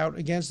reasonable doubt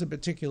against a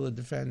particular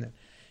defendant.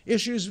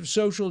 Issues of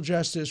social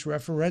justice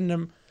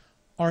referendum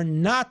are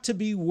not to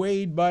be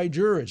weighed by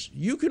jurors.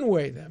 You can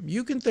weigh them.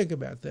 You can think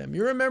about them.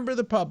 You're a member of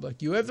the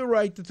public. You have the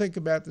right to think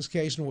about this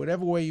case in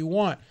whatever way you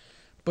want.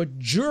 But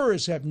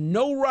jurors have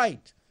no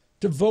right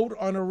to vote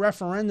on a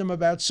referendum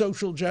about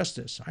social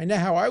justice. I know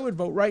how I would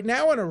vote right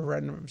now on a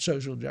referendum on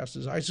social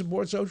justice. I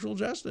support social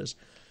justice.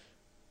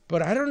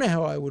 But I don't know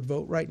how I would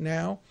vote right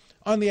now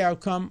on the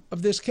outcome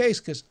of this case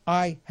because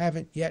I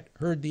haven't yet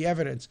heard the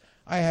evidence.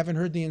 I haven't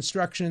heard the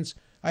instructions.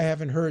 I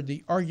haven't heard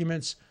the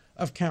arguments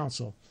of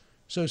counsel.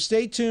 So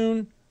stay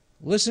tuned,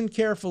 listen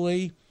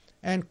carefully,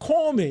 and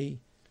call me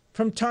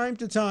from time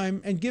to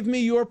time and give me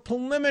your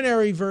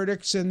preliminary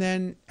verdicts. And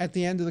then at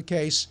the end of the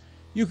case,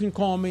 you can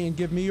call me and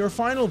give me your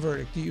final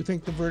verdict. Do you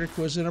think the verdict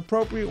was an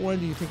appropriate one?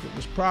 Do you think it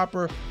was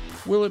proper?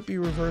 Will it be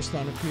reversed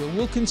on appeal?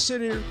 We'll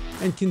consider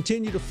and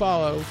continue to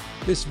follow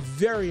this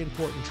very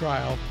important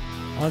trial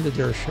on The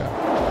Durst Show.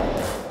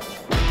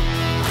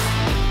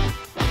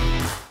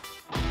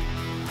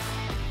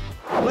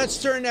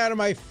 Let's turn now to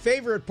my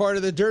favorite part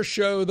of The Durst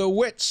Show, the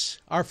wits.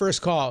 Our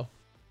first call.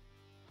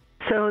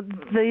 So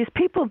these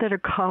people that are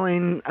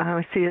calling,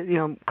 I see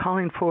it,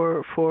 calling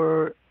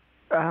for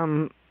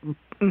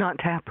not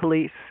to have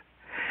police.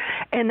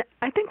 And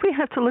I think we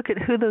have to look at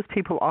who those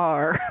people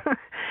are.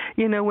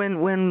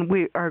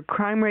 When our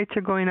crime rates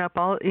are going up,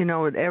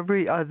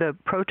 the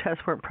protests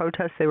weren't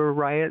protests, they were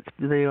riots.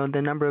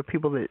 The number of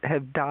people that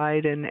have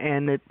died and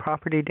the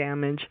property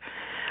damage.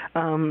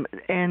 We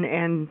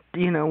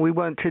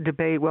want to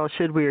debate, well,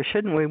 should we or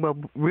shouldn't we? Well,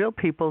 real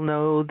people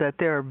know that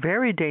there are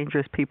very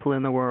dangerous people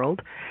in the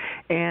world,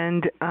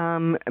 and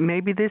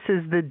maybe this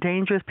is the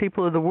dangerous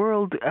people of the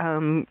world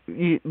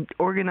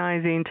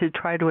organizing to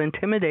try to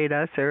intimidate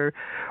us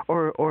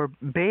or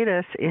bait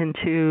us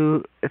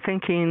into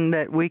thinking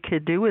that we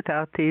could do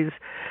without this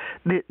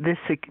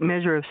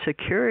measure of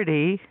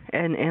security.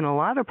 And in a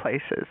lot of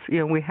places,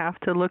 we have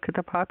to look at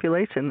the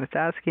population that's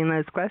asking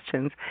those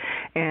questions,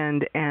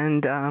 and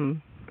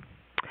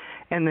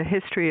the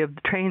history of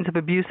the trains of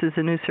abuses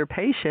and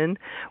usurpation.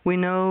 We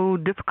know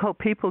difficult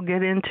people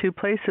get into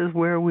places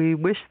where we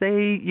wish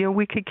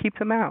we could keep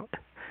them out.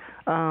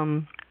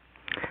 So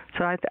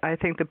I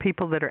think the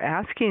people that are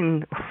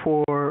asking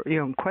for,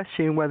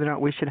 questioning whether or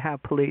not we should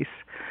have police,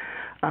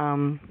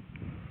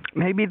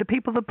 maybe the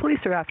people the police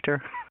are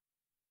after.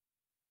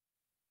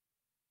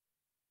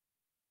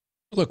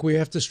 Look, we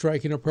have to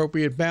strike an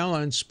appropriate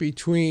balance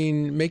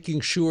between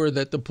making sure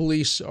that the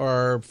police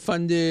are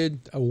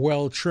funded,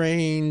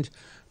 well-trained,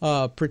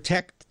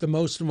 protect the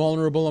most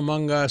vulnerable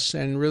among us,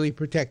 and really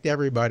protect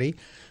everybody.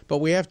 But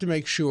we have to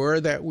make sure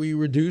that we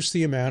reduce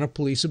the amount of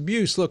police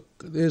abuse. Look,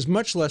 there's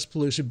much less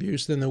police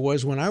abuse than there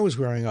was when I was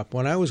growing up.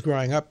 When I was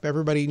growing up,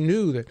 everybody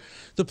knew that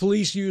the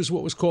police used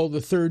what was called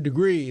the third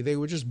degree. They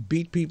would just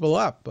beat people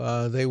up.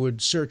 They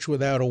would search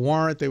without a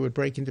warrant. They would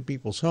break into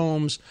people's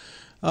homes.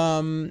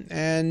 Today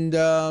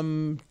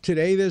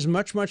there's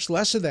much, much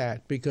less of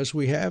that because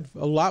we have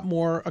a lot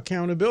more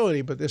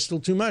accountability, but there's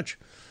still too much.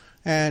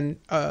 And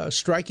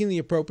striking the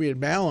appropriate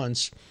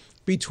balance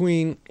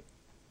between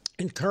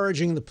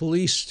encouraging the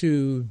police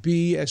to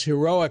be as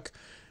heroic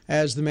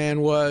as the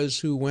man was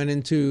who went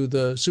into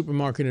the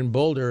supermarket in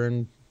Boulder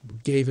and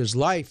gave his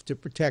life to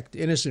protect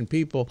innocent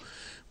people.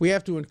 We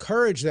have to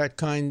encourage that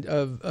kind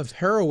of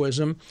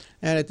heroism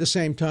and at the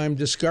same time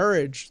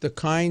discourage the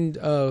kind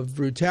of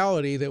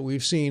brutality that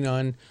we've seen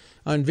on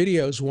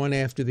videos one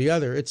after the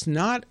other. It's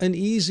not an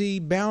easy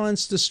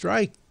balance to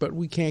strike, but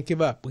we can't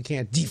give up. We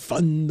can't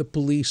defund the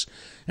police,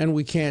 and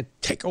we can't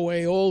take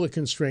away all the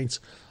constraints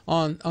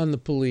on the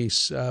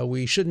police.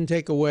 We shouldn't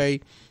take away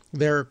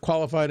their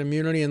qualified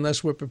immunity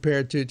unless we're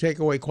prepared to take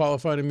away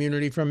qualified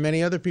immunity from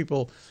many other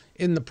people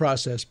in the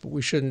process, but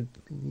we shouldn't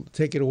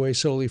take it away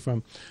solely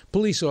from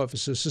police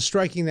officers. So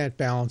striking that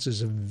balance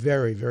is a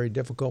very, very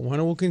difficult one,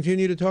 and we'll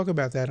continue to talk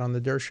about that on The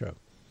Durst Show.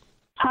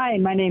 Hi,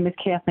 my name is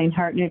Kathleen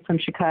Hartnett from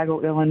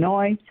Chicago,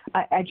 Illinois.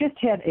 I just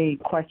had a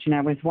question.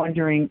 I was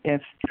wondering if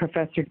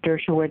Professor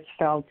Dershowitz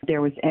felt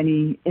there was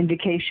any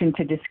indication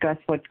to discuss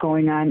what's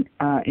going on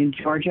in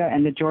Georgia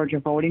and the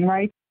Georgia voting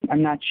rights.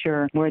 I'm not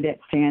sure where that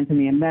stands in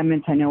the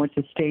amendments. I know it's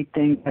a state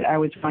thing, but I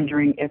was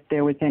wondering if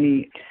there was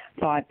any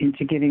thought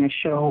into giving a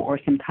show or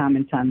some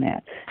comments on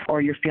that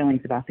or your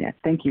feelings about that.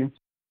 Thank you.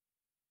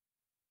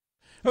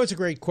 Oh, it's a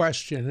great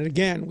question. And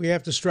again, we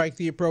have to strike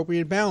the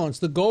appropriate balance.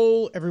 The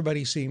goal,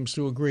 everybody seems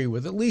to agree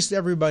with, at least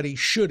everybody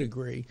should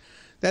agree,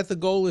 that the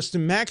goal is to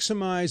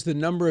maximize the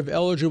number of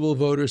eligible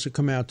voters who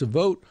come out to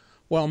vote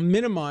while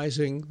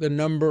minimizing the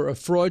number of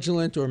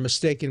fraudulent or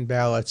mistaken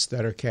ballots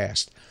that are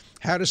cast.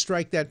 How to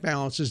strike that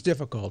balance is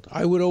difficult.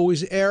 I would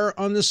always err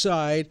on the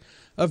side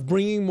of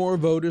bringing more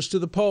voters to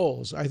the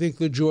polls. I think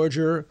the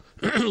Georgia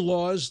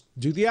laws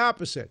do the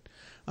opposite.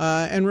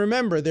 And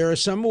remember, there are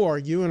some who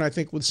argue, and I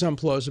think with some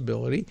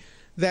plausibility,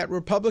 that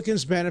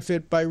Republicans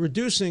benefit by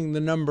reducing the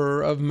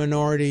number of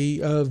minority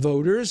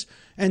voters,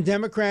 and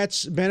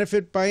Democrats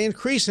benefit by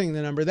increasing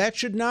the number. That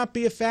should not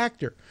be a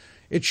factor.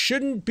 It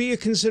shouldn't be a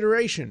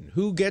consideration.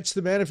 Who gets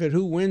the benefit,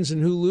 who wins,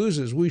 and who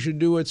loses? We should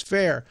do what's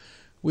fair.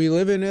 We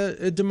live in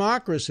a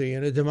democracy,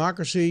 and a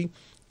democracy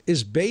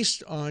is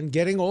based on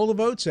getting all the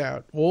votes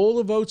out, all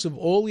the votes of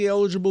all the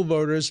eligible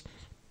voters,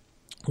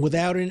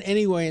 without in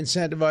any way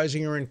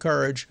incentivizing or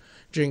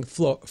encouraging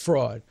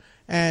fraud.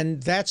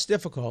 And that's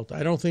difficult.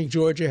 I don't think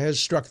Georgia has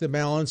struck the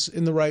balance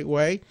in the right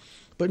way,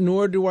 but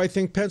nor do I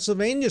think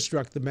Pennsylvania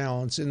struck the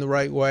balance in the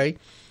right way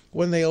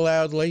when they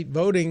allowed late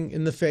voting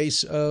in the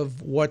face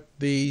of what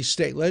the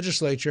state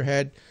legislature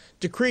had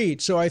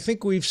decreed. So I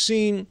think we've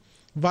seen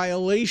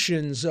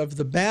violations of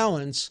the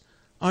balance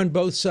on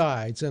both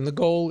sides, and the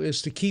goal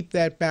is to keep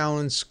that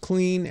balance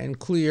clean and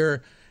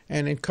clear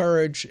and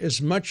encourage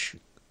as much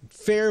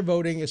fair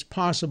voting as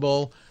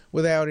possible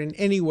without in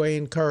any way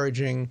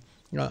encouraging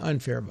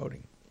unfair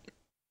voting.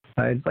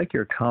 I'd like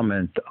your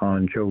comment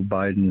on Joe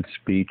Biden's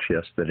speech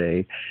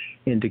yesterday,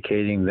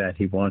 indicating that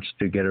he wants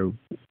to get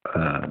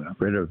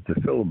rid of the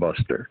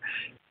filibuster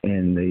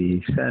in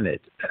the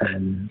Senate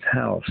and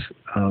House.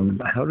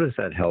 How does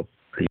that help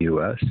the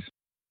U.S.?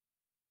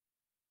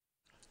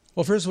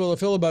 Well, first of all, the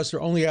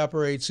filibuster only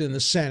operates in the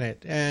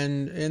Senate.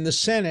 And in the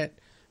Senate,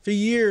 for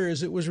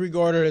years, it was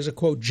regarded as a,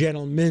 quote,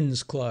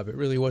 gentleman's club. It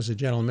really was a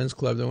gentleman's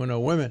club. There were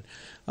no women.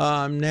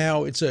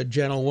 Now it's a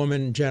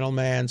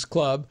gentleman's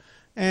club.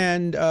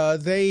 And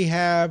they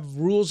have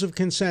rules of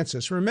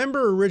consensus.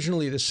 Remember,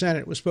 originally the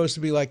Senate was supposed to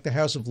be like the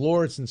House of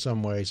Lords in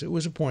some ways. It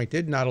was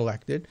appointed, not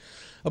elected,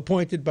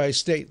 appointed by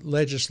state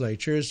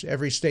legislatures.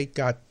 Every state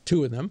got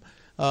 2 of them,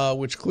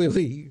 which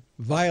clearly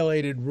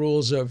violated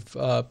rules of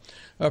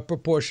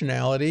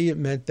proportionality. It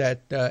meant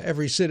that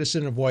every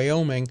citizen of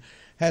Wyoming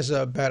has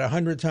about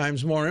 100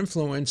 times more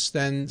influence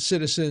than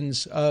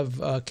citizens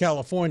of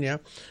California,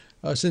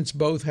 since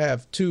both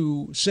have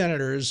 2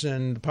 senators,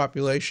 and the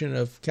population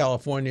of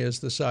California is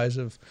the size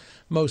of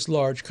most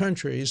large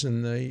countries,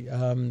 and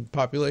the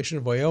population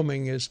of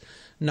Wyoming is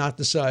not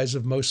the size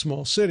of most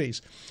small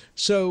cities.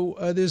 So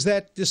there's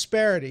that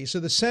disparity. So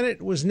the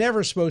Senate was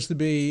never supposed to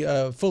be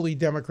a fully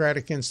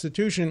democratic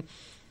institution,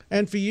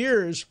 and for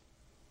years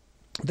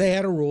they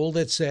had a rule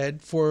that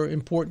said for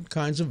important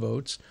kinds of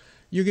votes,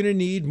 you're going to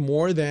need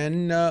more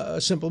than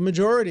a simple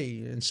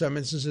majority. In some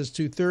instances,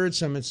 2/3,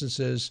 some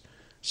instances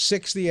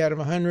 60 out of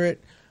 100.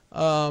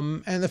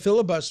 And the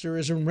filibuster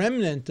is a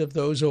remnant of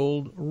those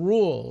old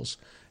rules.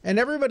 And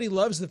everybody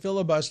loves the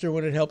filibuster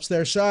when it helps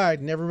their side,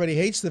 and everybody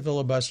hates the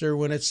filibuster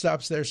when it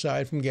stops their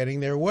side from getting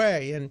their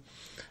way. And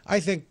I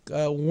think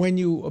when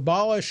you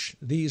abolish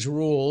these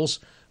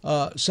rules,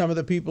 some of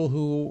the people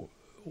who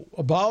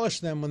abolish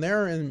them when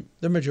they're in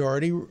the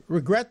majority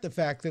regret the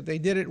fact that they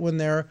did it when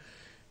they're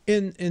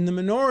in the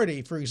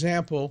minority. For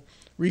example,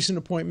 recent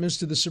appointments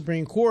to the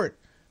Supreme Court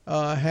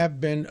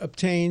have been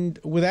obtained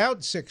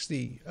without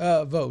 60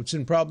 votes,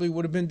 and probably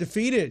would have been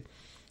defeated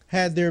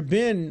had there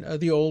been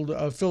the old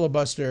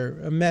filibuster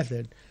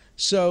method.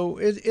 So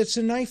it's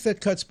a knife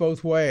that cuts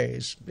both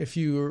ways. If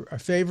you're a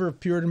favor of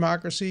pure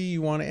democracy,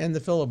 you want to end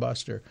the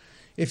filibuster.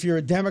 If you're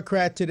a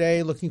Democrat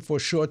today looking for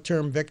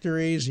short-term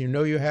victories, you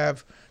know you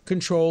have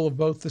control of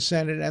both the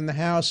Senate and the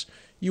House,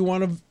 you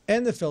want to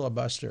end the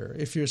filibuster.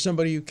 If you're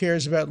somebody who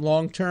cares about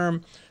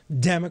long-term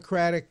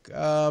Democratic,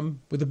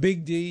 with a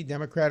big D,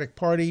 Democratic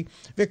Party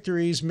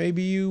victories,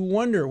 maybe you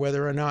wonder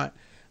whether or not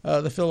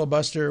the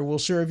filibuster will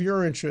serve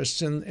your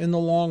interests in the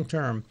long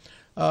term.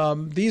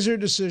 These are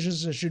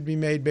decisions that should be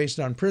made based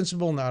on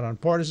principle, not on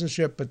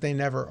partisanship, but they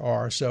never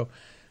are. So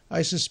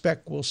I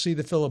suspect we'll see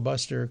the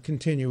filibuster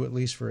continue at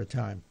least for a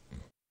time.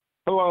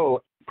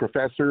 Hello,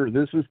 Professor.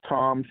 This is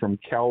Tom from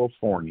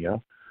California.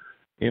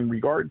 In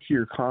regard to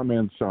your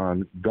comments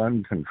on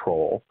gun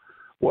control,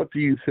 what do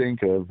you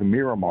think of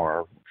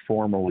Myanmar,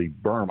 formerly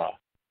Burma?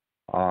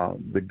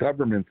 The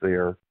government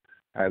there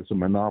has a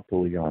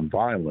monopoly on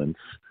violence,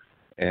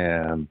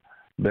 and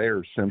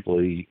they're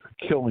simply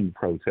killing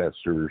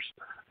protesters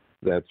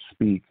that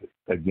speak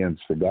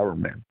against the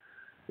government.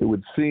 It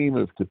would seem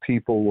if the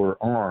people were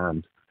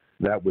armed,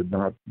 that would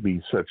not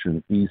be such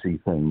an easy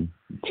thing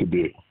to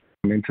do.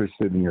 I'm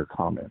interested in your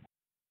comment.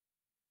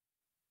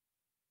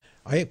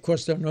 I, of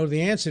course, don't know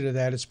the answer to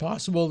that. It's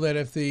possible that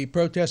if the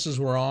protesters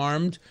were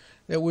armed,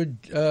 that would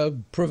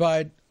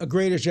provide a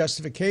greater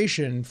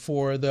justification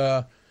for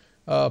the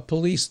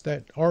police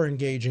that are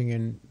engaging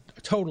in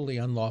totally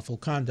unlawful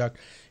conduct.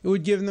 It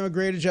would give them a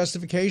greater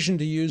justification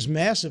to use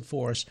massive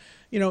force.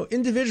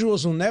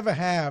 Individuals will never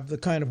have the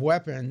kind of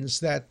weapons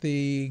that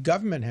the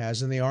government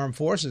has and the armed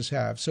forces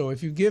have. So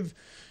if you give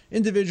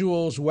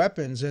individuals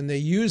weapons and they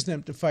use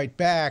them to fight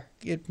back,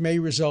 it may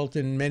result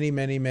in many,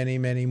 many, many,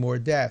 many more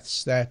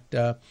deaths.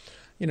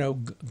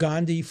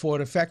 Gandhi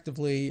fought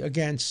effectively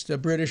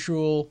against British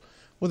rule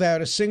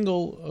without a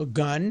single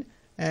gun.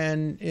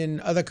 And in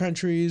other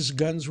countries,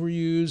 guns were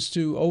used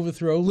to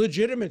overthrow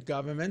legitimate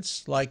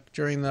governments, like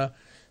during the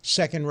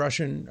Second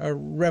Russian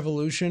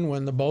Revolution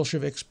when the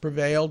Bolsheviks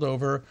prevailed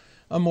over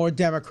a more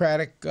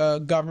democratic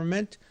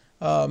government.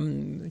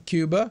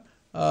 Cuba,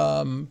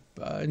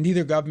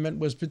 neither government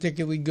was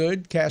particularly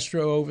good.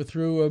 Castro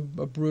overthrew a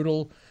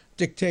brutal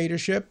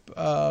dictatorship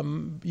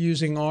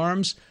using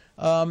arms.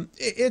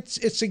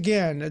 It's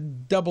again, a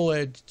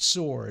double-edged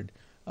sword.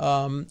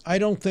 I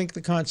don't think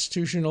the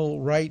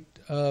constitutional right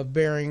of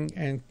bearing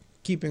and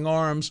keeping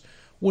arms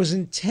was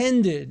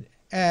intended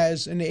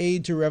as an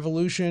aid to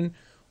revolution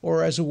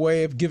or as a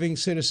way of giving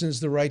citizens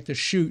the right to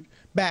shoot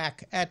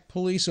back at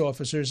police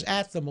officers,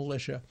 at the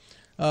militia.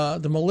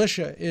 The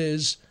militia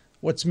is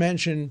what's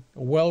mentioned,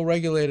 a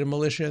well-regulated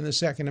militia in the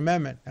Second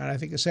Amendment. And I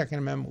think the Second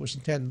Amendment was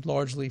intended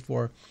largely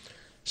for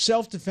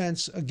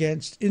self-defense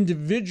against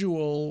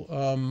individual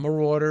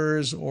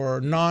marauders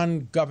or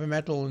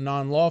non-governmental and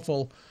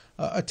non-lawful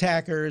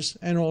attackers,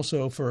 and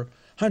also for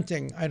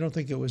hunting. I don't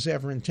think it was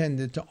ever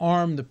intended to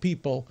arm the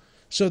people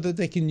so that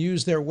they can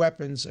use their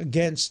weapons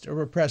against a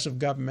repressive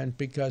government,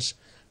 because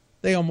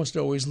they almost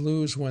always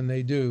lose when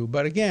they do.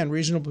 But again,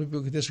 reasonable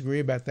people could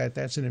disagree about that.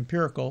 That's an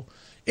empirical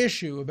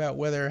issue about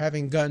whether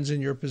having guns in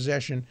your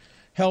possession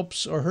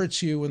helps or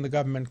hurts you when the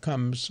government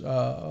comes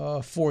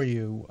for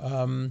you.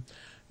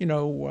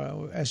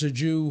 As a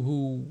Jew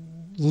who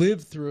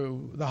lived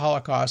through the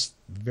Holocaust,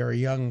 very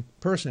young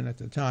person at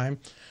the time,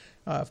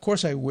 of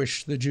course I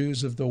wish the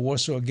Jews of the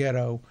Warsaw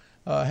Ghetto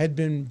had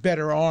been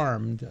better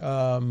armed,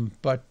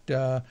 but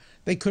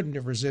they couldn't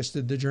have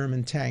resisted the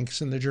German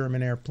tanks and the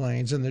German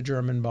airplanes and the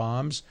German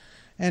bombs.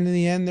 And in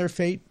the end, their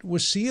fate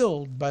was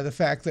sealed by the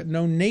fact that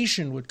no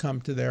nation would come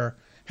to their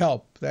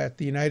help, that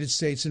the United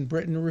States and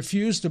Britain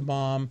refused to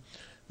bomb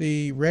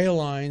the rail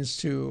lines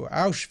to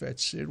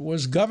Auschwitz. It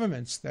was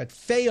governments that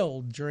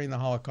failed during the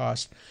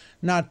Holocaust,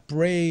 not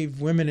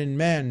brave women and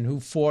men who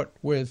fought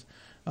with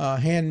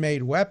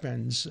handmade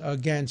weapons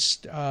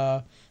against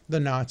the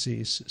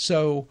Nazis.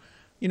 So,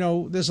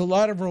 there's a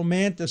lot of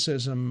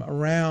romanticism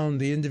around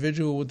the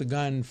individual with the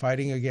gun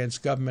fighting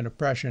against government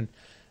oppression.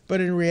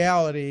 But in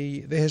reality,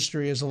 the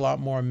history is a lot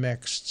more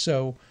mixed.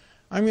 So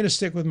I'm going to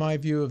stick with my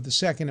view of the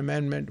Second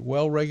Amendment.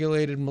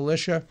 Well-regulated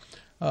militia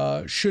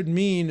should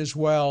mean as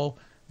well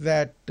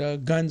that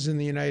guns in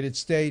the United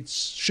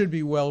States should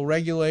be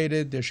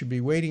well-regulated. There should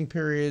be waiting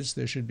periods.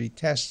 There should be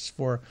tests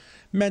for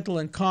mental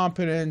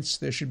incompetence.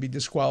 There should be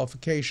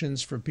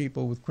disqualifications for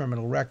people with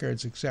criminal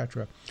records,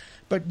 etc.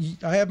 But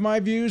I have my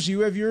views.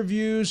 You have your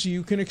views.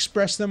 You can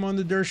express them on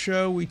The Dersh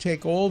Show. We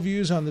take all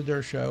views on The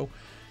Dersh Show.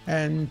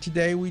 And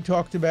today we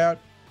talked about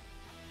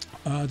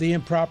the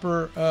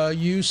improper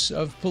use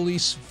of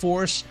police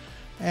force,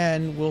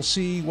 and we'll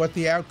see what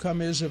the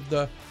outcome is of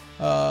the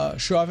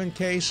Chauvin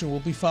case, and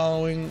we'll be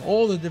following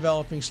all the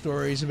developing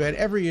stories about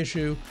every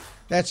issue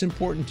that's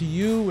important to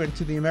you and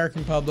to the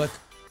American public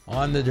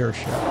on The Dersh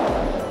Show.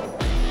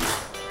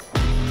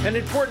 An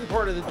important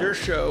part of The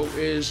Dersh Show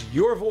is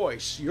your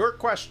voice, your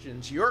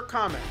questions, your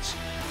comments.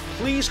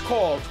 Please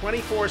call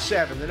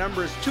 24/7. The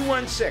number is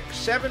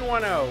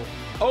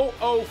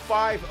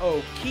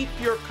 216-710-0050. Keep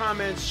your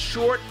comments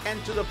short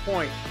and to the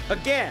point.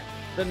 Again,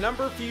 the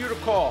number for you to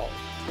call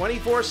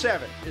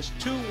 24/7 is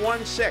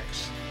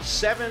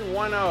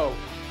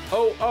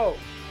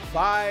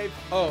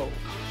 216-710-0050.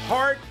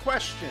 Hard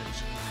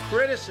questions,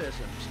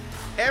 criticisms,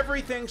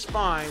 everything's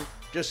fine.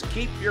 Just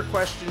keep your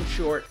questions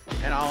short,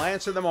 and I'll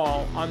answer them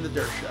all on The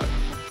Dersh Show.